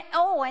 And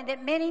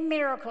that many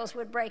miracles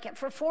would break it.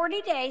 For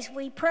 40 days,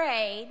 we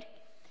prayed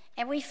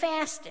and we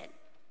fasted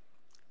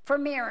for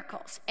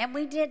miracles. And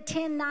we did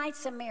 10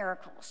 nights of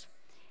miracles.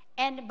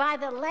 And by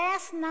the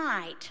last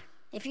night,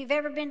 if you've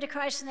ever been to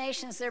Christ the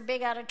Nations, their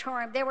big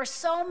auditorium, there were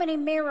so many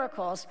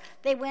miracles.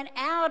 They went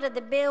out of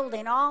the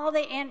building, all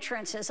the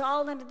entrances,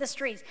 all into the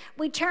streets.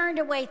 We turned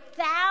away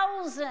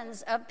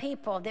thousands of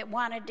people that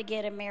wanted to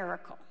get a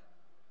miracle.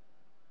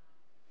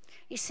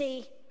 You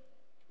see,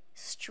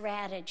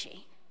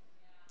 strategy.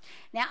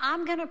 Now,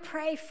 I'm going to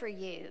pray for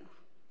you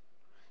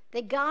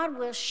that God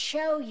will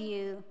show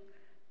you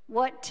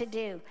what to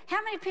do.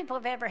 How many people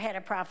have ever had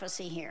a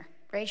prophecy here?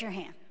 Raise your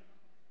hand.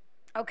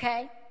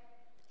 Okay?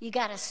 You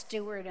got to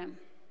steward them.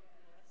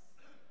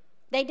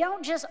 They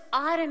don't just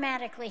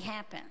automatically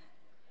happen.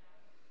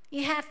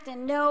 You have to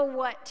know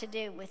what to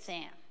do with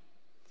them.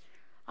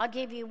 I'll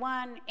give you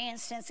one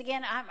instance.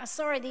 Again, I'm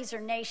sorry these are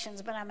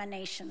nations, but I'm a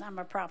nation. I'm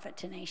a prophet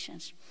to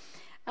nations.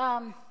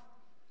 I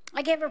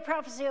gave a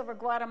prophecy over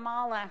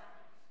Guatemala,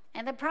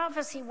 and the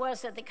prophecy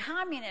was that the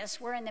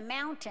communists were in the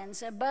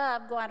mountains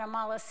above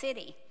Guatemala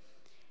City.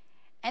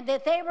 And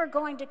that they were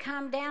going to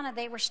come down, and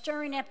they were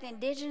stirring up the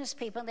indigenous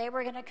people. They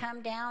were going to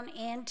come down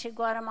into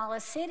Guatemala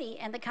City,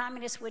 and the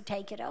communists would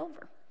take it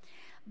over.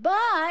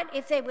 But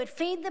if they would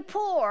feed the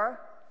poor,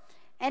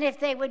 and if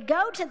they would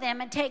go to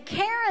them and take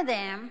care of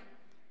them,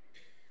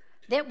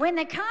 that when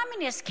the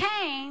communists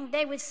came,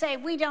 they would say,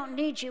 we don't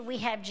need you, we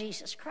have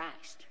Jesus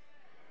Christ.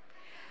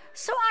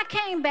 So I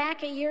came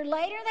back a year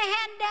later. They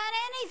hadn't done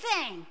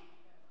anything.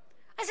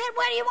 I said,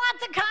 what, do you want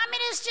the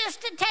communists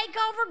just to take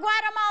over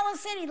Guatemala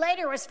City?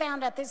 Later it was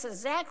found out this is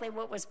exactly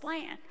what was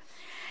planned.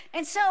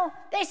 And so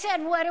they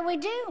said, what do we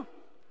do?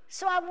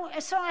 So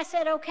I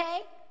said, okay,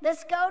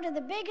 let's go to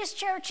the biggest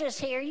churches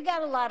here. You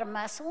got a lot of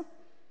muscle.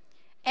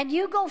 And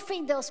you go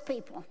feed those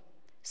people.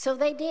 So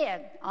they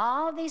did.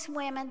 All these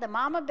women, the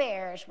mama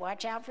bears,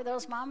 watch out for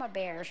those mama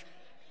bears.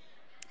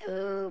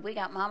 Ooh, we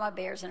got mama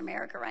bears in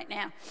America right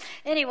now.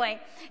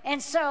 Anyway,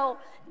 and so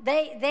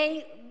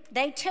they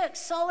took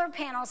solar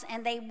panels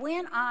and they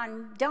went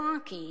on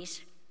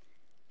donkeys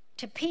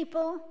to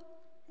people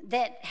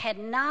that had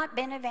not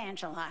been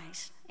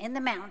evangelized in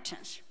the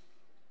mountains.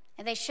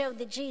 And they showed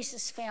the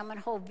Jesus film and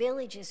whole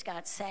villages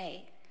got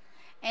saved.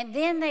 And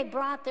then they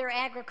brought their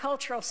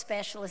agricultural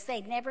specialists.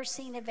 They'd never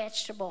seen a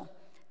vegetable.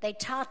 They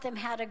taught them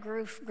how to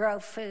grow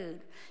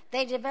food.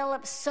 They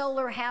developed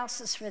solar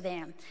houses for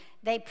them.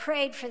 They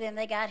prayed for them.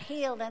 They got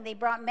healed, and they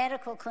brought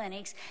medical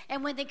clinics.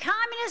 And when the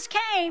communists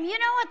came, you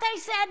know what they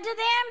said to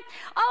them?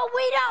 Oh,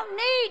 we don't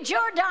need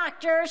your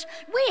doctors.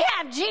 We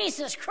have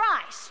Jesus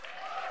Christ.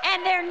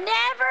 And there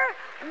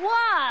never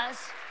was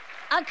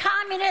a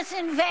communist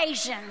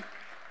invasion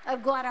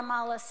of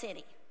Guatemala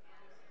City.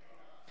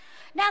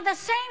 Now, the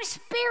same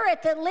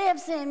spirit that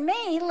lives in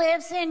me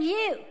lives in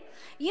you.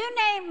 You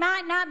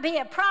might not be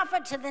a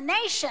prophet to the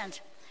nations,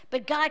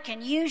 but God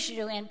can use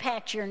you to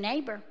impact your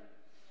neighbor.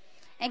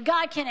 And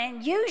God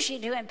can use you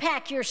to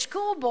impact your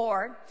school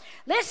board.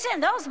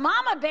 Listen, those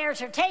mama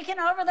bears are taking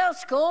over those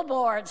school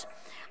boards.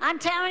 I'm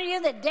telling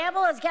you, the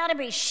devil has got to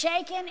be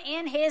shaken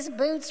in his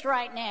boots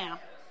right now.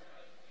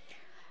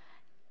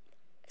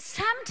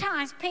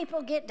 Sometimes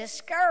people get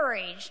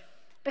discouraged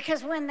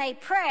because when they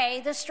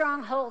pray, the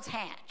strongholds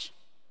hatch.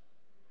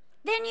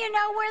 Then you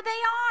know where they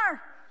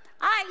are.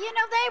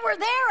 They were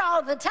there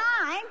all the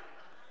time.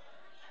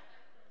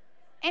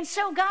 And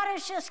so God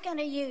is just going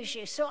to use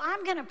you. So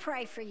I'm going to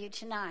pray for you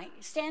tonight.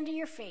 Stand to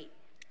your feet.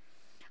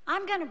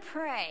 I'm going to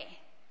pray.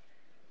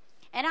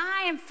 And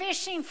I am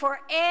fishing for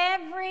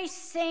every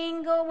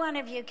single one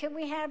of you. Can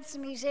we have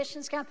some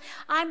musicians come?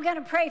 I'm going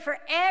to pray for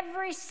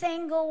every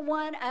single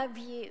one of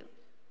you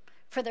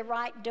for the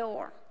right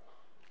door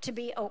to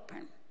be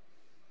open.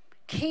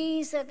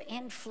 Keys of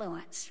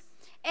influence.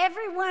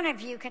 Every one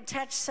of you can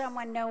touch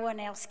someone no one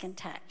else can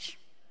touch.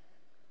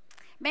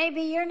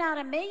 Maybe you're not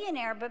a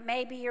millionaire, but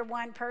maybe you're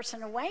one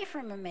person away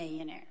from a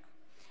millionaire.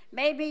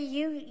 Maybe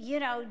you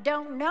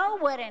don't know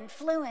what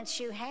influence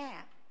you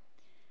have,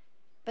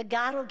 but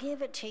God will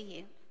give it to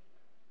you.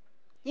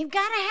 You've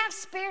got to have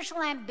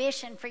spiritual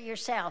ambition for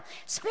yourself.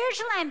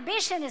 Spiritual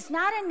ambition is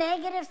not a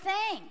negative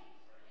thing.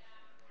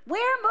 We're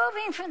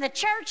moving from the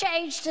church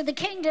age to the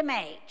kingdom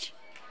age.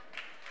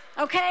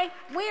 Okay?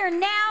 We are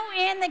now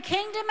in the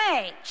kingdom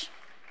age.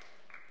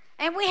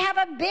 And we have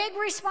a big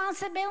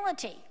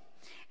responsibility.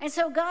 And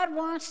so God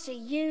wants to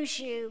use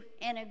you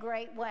in a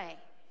great way.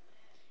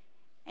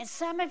 And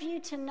some of you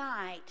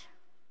tonight,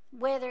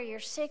 whether you're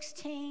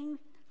 16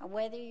 or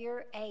whether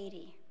you're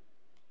 80,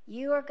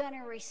 you are going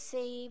to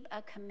receive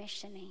a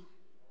commissioning.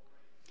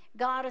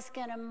 God is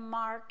going to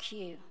mark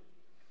you.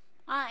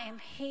 I am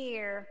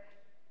here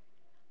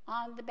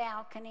on the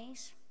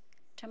balconies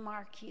to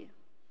mark you.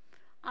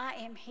 I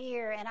am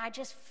here, and I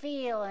just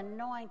feel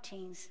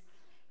anointings,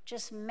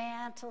 just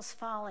mantles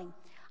falling.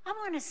 I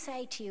want to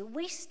say to you,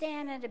 we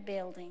stand in a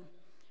building.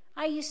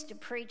 I used to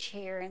preach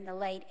here in the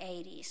late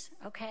 80s,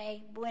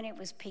 okay, when it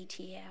was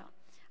PTL.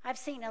 I've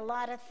seen a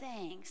lot of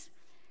things,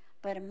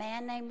 but a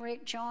man named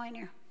Rick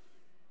Joyner,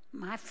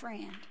 my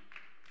friend,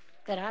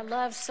 that I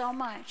love so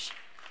much,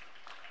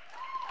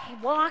 he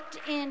walked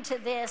into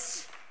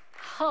this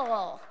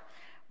hole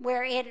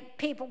where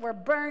people were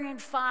burning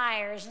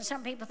fires, and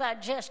some people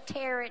thought, just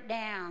tear it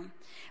down.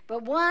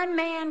 But one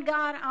man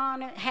got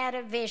on it, had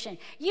a vision.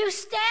 You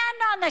stand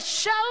on the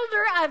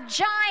shoulder of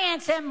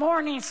giants at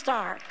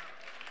Morningstar.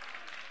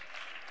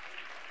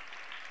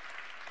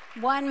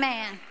 One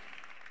man.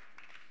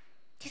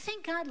 Do you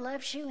think God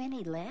loves you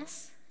any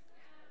less?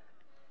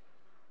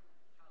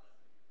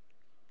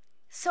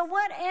 So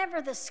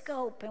whatever the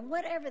scope and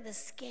whatever the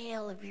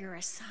scale of your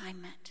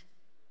assignment,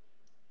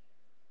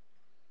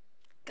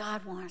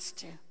 God wants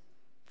to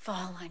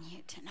fall on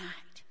you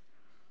tonight.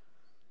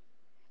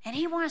 And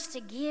he wants to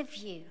give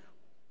you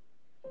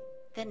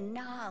the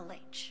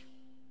knowledge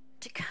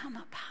to come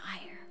up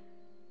higher.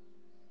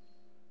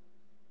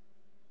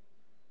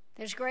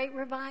 There's great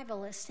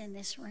revivalists in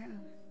this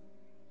room.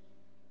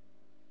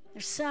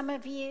 There's some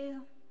of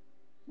you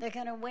that are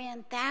going to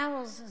win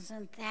thousands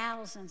and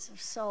thousands of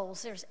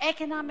souls. There's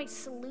economic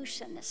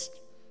solutionists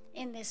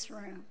in this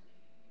room.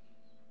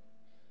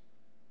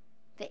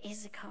 The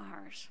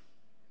Issachars.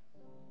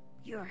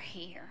 You're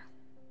here.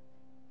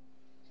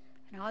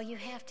 And all you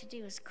have to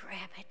do is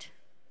grab it.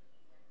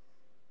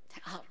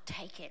 I'll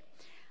take it.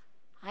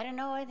 I don't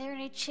know if there are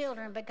any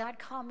children, but God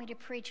called me to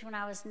preach when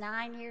I was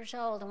 9 years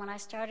old. And when I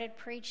started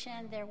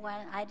preaching,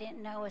 I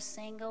didn't know a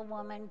single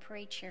woman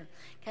preacher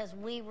because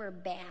we were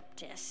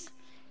Baptists.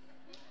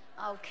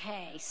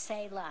 Okay,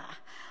 Selah.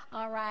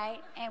 All right.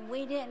 And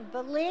we didn't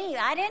believe.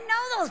 I didn't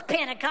know those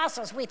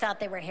Pentecostals. We thought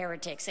they were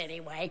heretics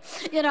anyway.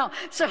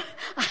 So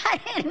I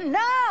didn't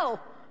know.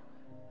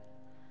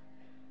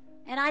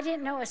 And I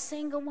didn't know a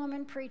single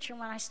woman preacher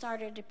when I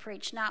started to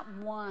preach, not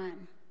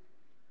one.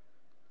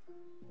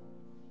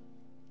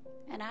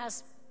 And I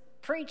was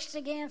preached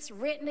against,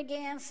 written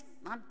against,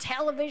 on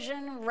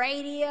television,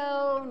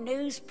 radio,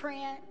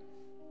 newsprint.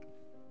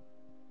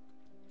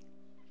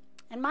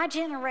 And my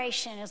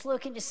generation is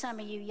looking to some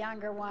of you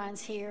younger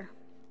ones here,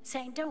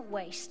 saying, don't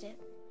waste it.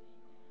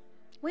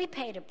 We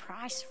paid a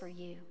price for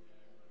you.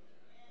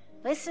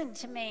 Listen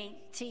to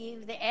me, to you,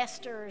 the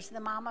Esthers, the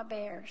Mama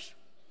Bears.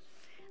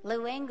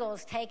 Lou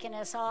Engel's taking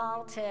us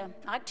all to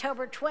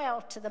October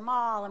 12th to the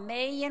mall. 1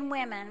 million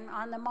women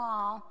on the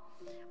mall.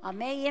 1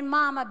 million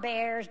Mama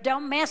Bears.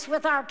 Don't mess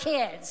with our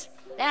kids.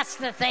 That's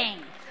the thing.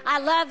 I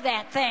love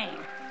that thing.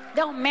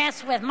 Don't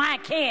mess with my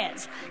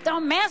kids.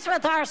 Don't mess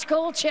with our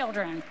school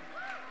children.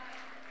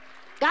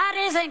 God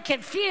isn't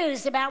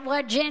confused about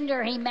what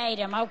gender he made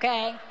them,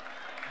 okay?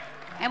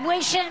 And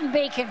we shouldn't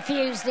be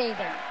confused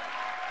either.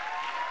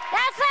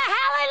 That's a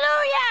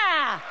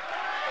hallelujah!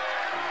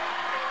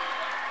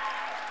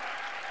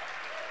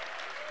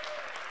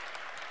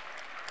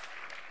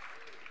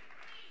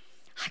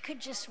 I could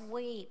just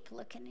weep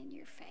looking in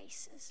your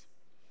faces.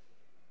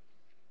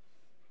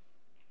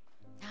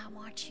 Now I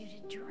want you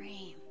to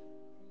dream.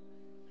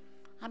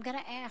 I'm going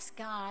to ask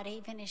God,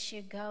 even as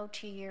you go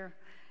to your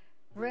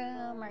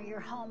room or your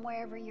home,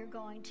 wherever you're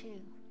going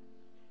to,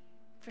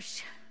 for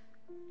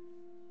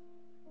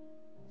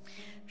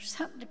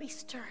something to be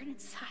stirred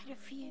inside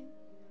of you.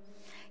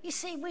 You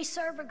see, we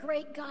serve a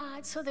great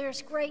God, so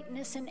there's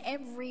greatness in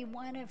every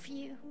one of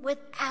you,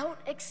 without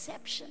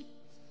exception.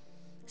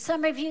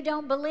 Some of you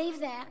don't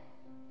believe that,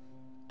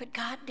 but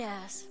God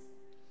does.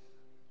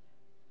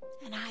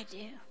 And I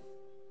do.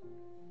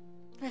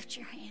 Lift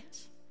your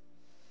hands.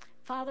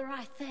 Father,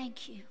 I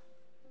thank you.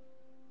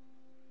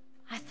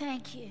 I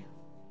thank you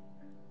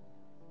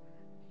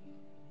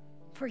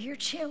for your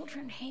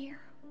children here.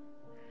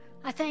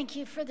 I thank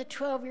you for the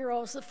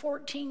 12-year-olds, the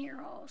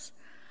 14-year-olds.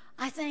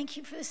 I thank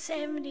you for the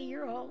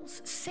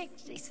 70-year-olds,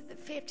 60s, the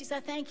 50s. I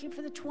thank you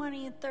for the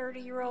 20 and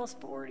 30-year-olds,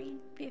 40,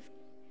 50.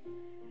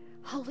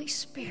 Holy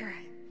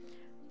Spirit,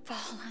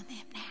 fall on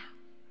them now.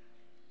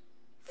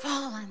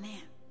 Fall on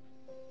them.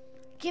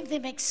 Give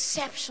them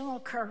exceptional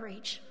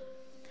courage.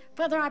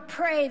 Father, I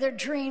pray their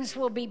dreams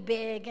will be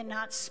big and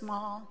not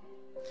small.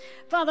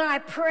 Father, I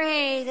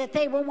pray that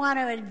they will want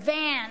to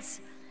advance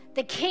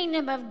the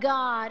kingdom of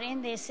God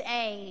in this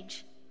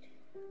age.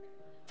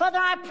 Father,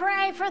 I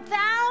pray for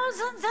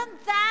thousands and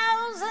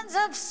thousands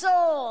of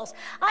souls.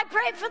 I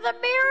pray for the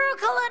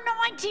miracle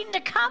anointing to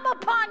come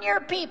upon your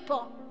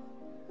people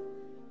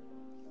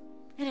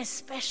in a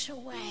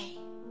special way.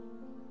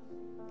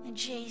 In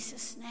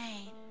Jesus'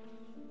 name.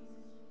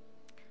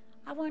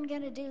 I wasn't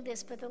going to do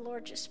this, but the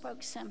Lord just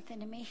spoke something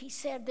to me. He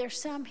said,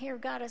 there's some here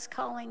God is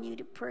calling you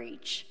to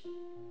preach.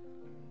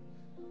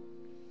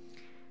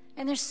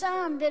 And there's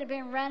some that have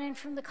been running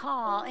from the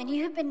call, and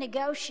you have been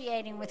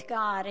negotiating with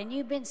God, and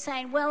you've been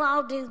saying, well,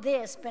 I'll do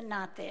this, but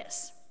not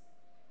this.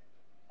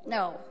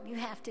 No, you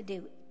have to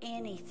do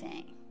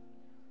anything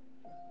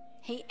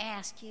He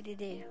asked you to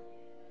do.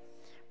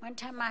 One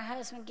time my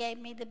husband gave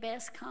me the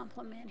best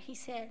compliment. He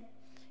said,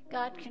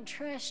 God can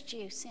trust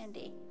you,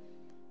 Cindy,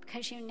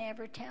 because you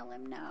never tell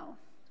him no.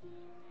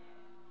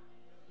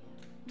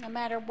 No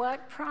matter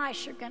what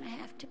price you're going to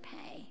have to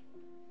pay.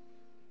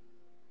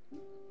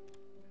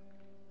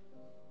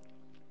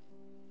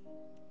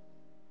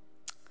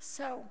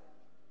 So,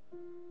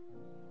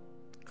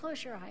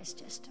 close your eyes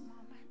just a moment.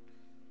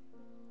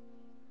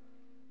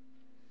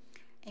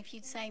 If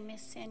you'd say,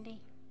 Miss Cindy,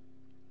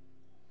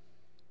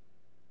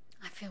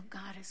 I feel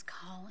God is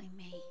calling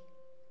me.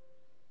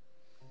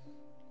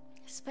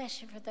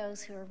 Especially for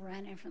those who are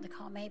running from the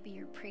call. Maybe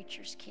you're a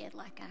preacher's kid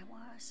like I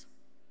was.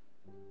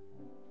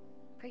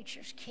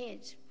 Preacher's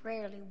kids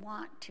rarely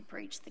want to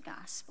preach the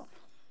gospel.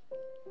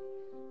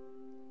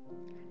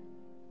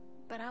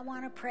 But I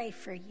want to pray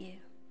for you.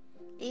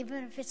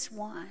 Even if it's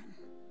one.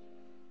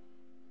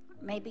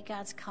 Maybe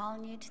God's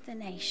calling you to the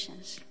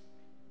nations.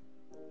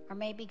 Or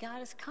maybe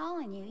God is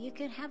calling you. You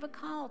could have a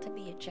call to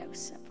be a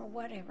Joseph or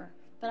whatever.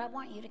 But I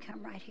want you to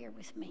come right here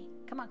with me.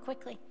 Come on,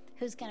 quickly.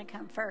 Who's going to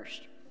come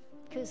first?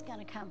 Who's going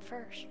to come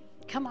first?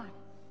 Come on.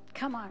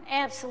 Come on.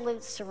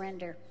 Absolute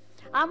surrender.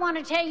 I want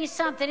to tell you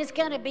something. It's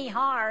going to be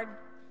hard.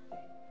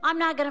 I'm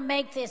not going to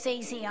make this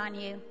easy on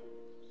you.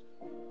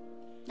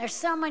 There's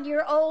someone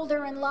you're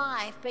older in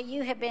life, but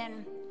you have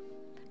been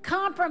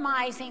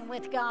compromising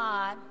with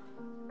God.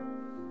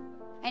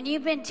 And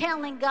you've been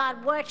telling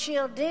God what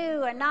you'll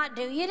do and not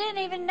do. You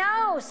didn't even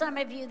know, some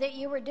of you, that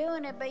you were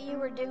doing it, but you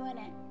were doing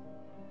it.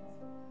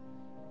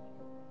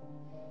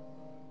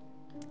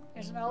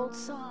 There's an old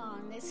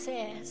song that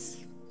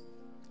says,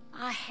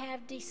 I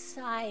have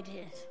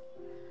decided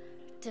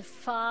to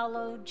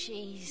follow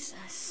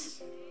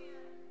Jesus.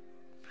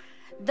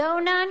 Though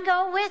none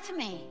go with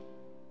me,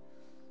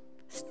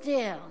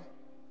 still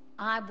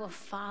I will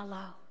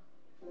follow.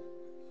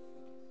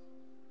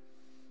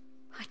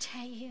 I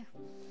tell you,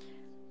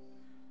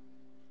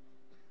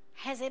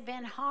 has it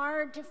been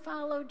hard to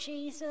follow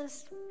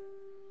Jesus?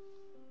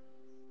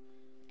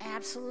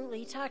 Absolutely.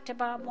 You talked to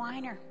Bob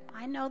Weiner.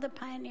 I know the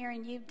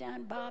pioneering you've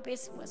done, Bob.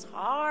 It was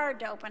hard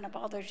to open up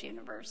all those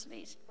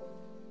universities.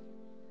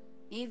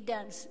 You've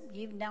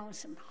known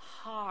some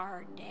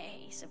hard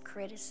days of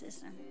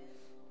criticism,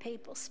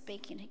 people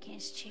speaking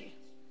against you.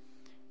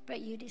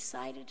 But you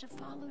decided to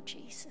follow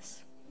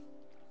Jesus.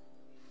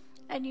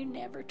 And you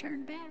never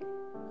turned back.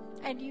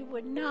 And you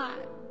would not.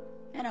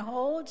 And a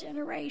whole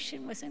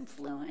generation was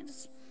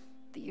influenced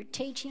through your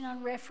teaching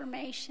on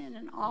Reformation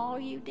and all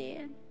you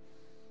did.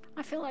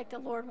 I feel like the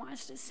Lord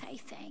wants to say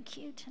thank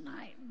you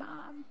tonight,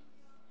 Bob.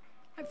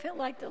 I feel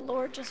like the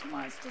Lord just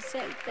wants to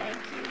say thank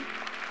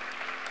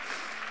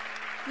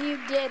you. You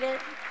did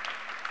it.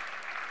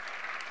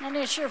 And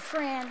as your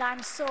friend,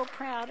 I'm so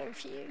proud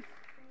of you.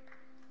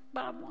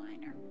 Bob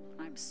Weiner,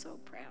 I'm so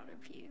proud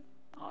of you,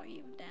 all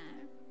you've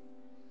done.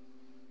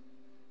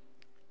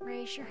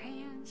 Raise your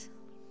hands.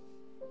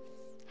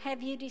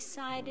 Have you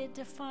decided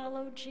to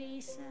follow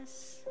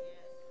Jesus?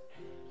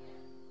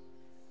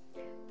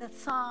 The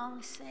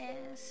song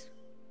says,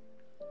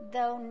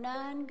 though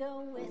none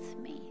go with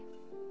me,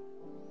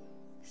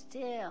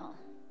 still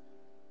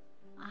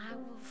I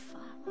will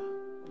follow.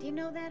 Do you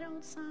know that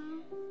old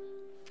song?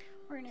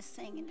 We're going to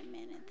sing in a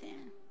minute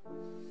then.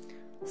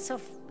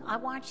 So I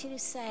want you to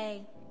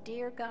say,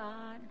 dear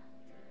God,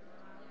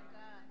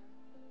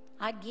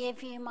 I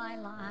give you my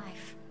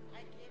life.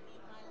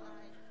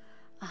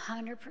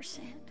 100%.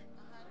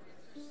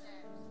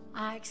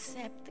 I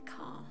accept the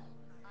call.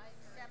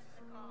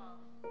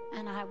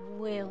 And I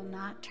will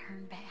not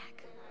turn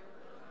back.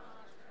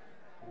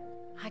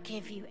 I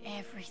give you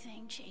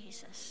everything,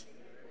 Jesus.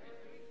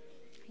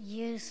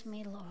 Use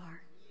me, Lord.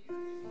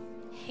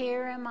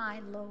 Here am I,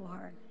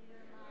 Lord.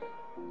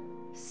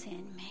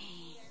 Send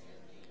me.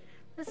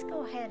 Let's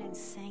go ahead and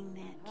sing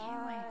that,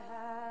 can we? I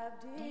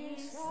have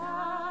decided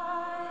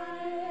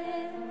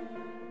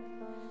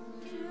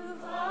to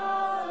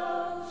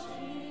follow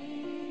Jesus.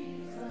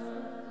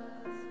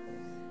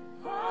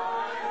 I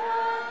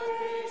have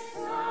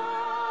decided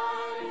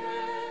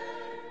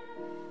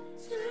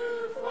to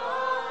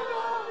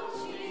follow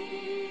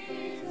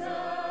Jesus.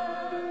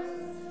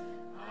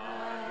 I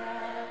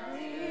have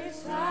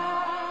decided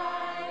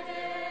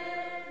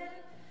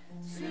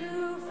to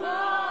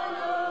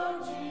follow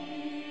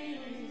Jesus.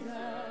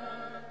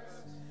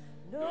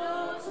 No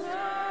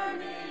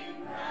turning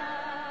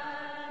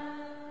back.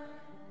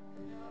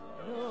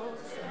 No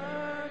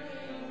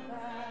turning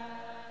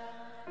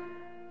back.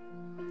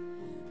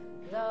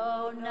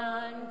 Though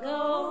none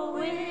go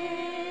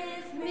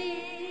with me,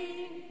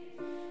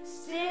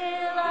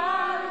 still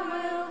I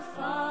will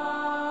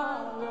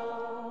follow.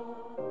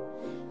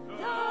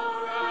 Though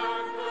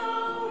none go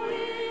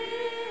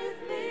with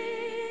me,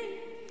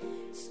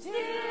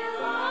 still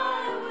I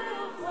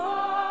will follow.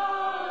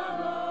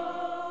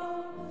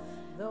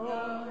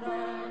 Though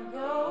none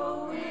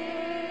go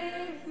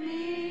with me,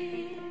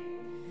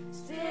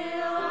 still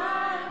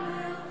I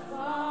will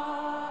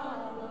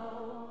follow.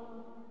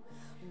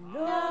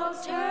 No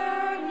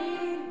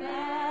turning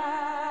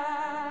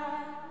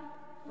back.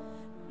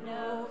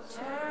 No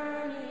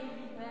turning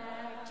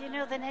back. Do you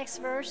know the next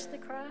verse, the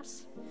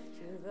cross?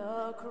 To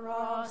the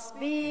cross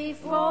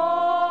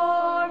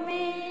before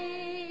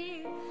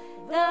me,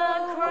 the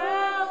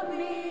crowd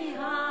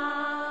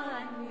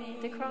behind me.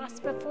 The cross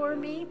before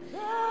me,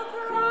 the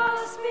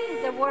cross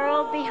the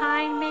world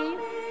behind me.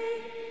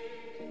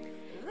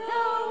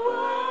 The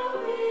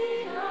world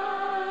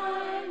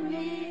behind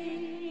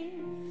me.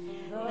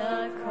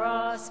 The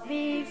cross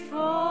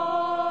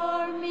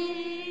before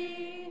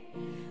me,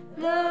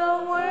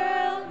 the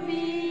world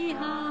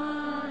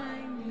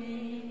behind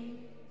me.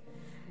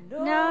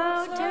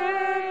 No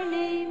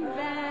turning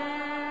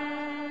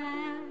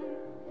back.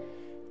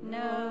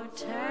 No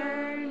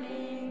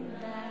turning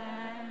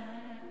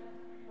back.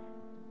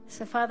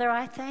 So, Father,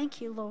 I thank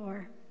you,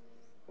 Lord.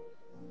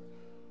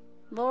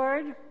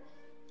 Lord,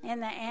 in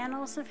the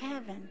annals of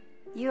heaven,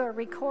 you are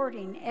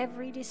recording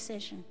every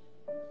decision.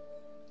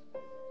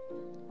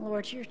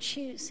 Lord, you're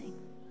choosing.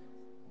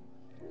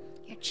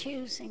 You're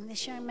choosing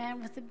this young man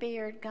with the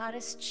beard. God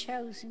has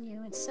chosen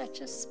you in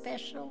such a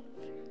special,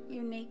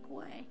 unique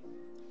way.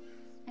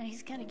 And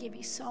he's going to give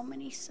you so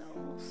many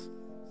souls.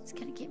 He's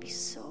going to give you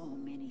so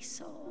many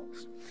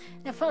souls.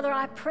 Now, Father,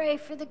 I pray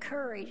for the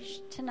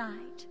courage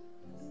tonight.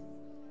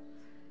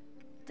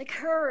 The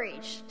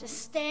courage to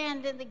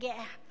stand in the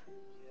gap.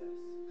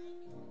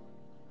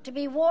 To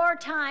be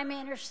wartime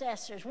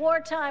intercessors,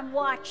 wartime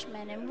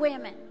watchmen and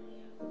women.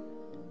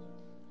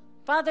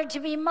 Father, to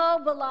be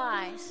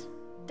mobilized,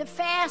 to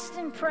fast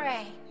and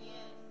pray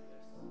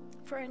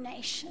for a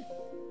nation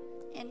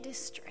in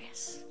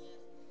distress.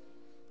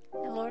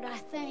 And Lord, I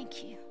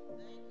thank you.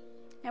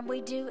 And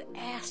we do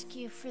ask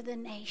you for the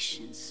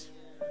nations.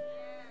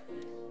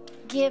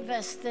 Give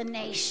us the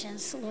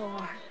nations,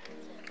 Lord.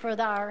 for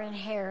our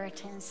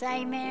inheritance.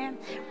 Amen.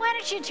 Why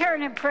don't you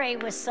turn and pray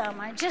with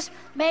someone? Just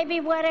maybe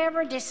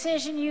whatever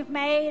decision you've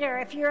made, or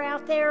if you're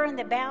out there in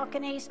the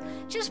balconies,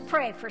 just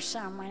pray for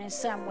someone in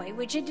some way.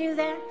 Would you do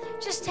that?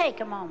 Just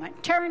take a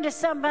moment. Turn to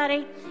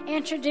somebody.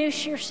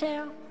 Introduce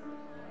yourself.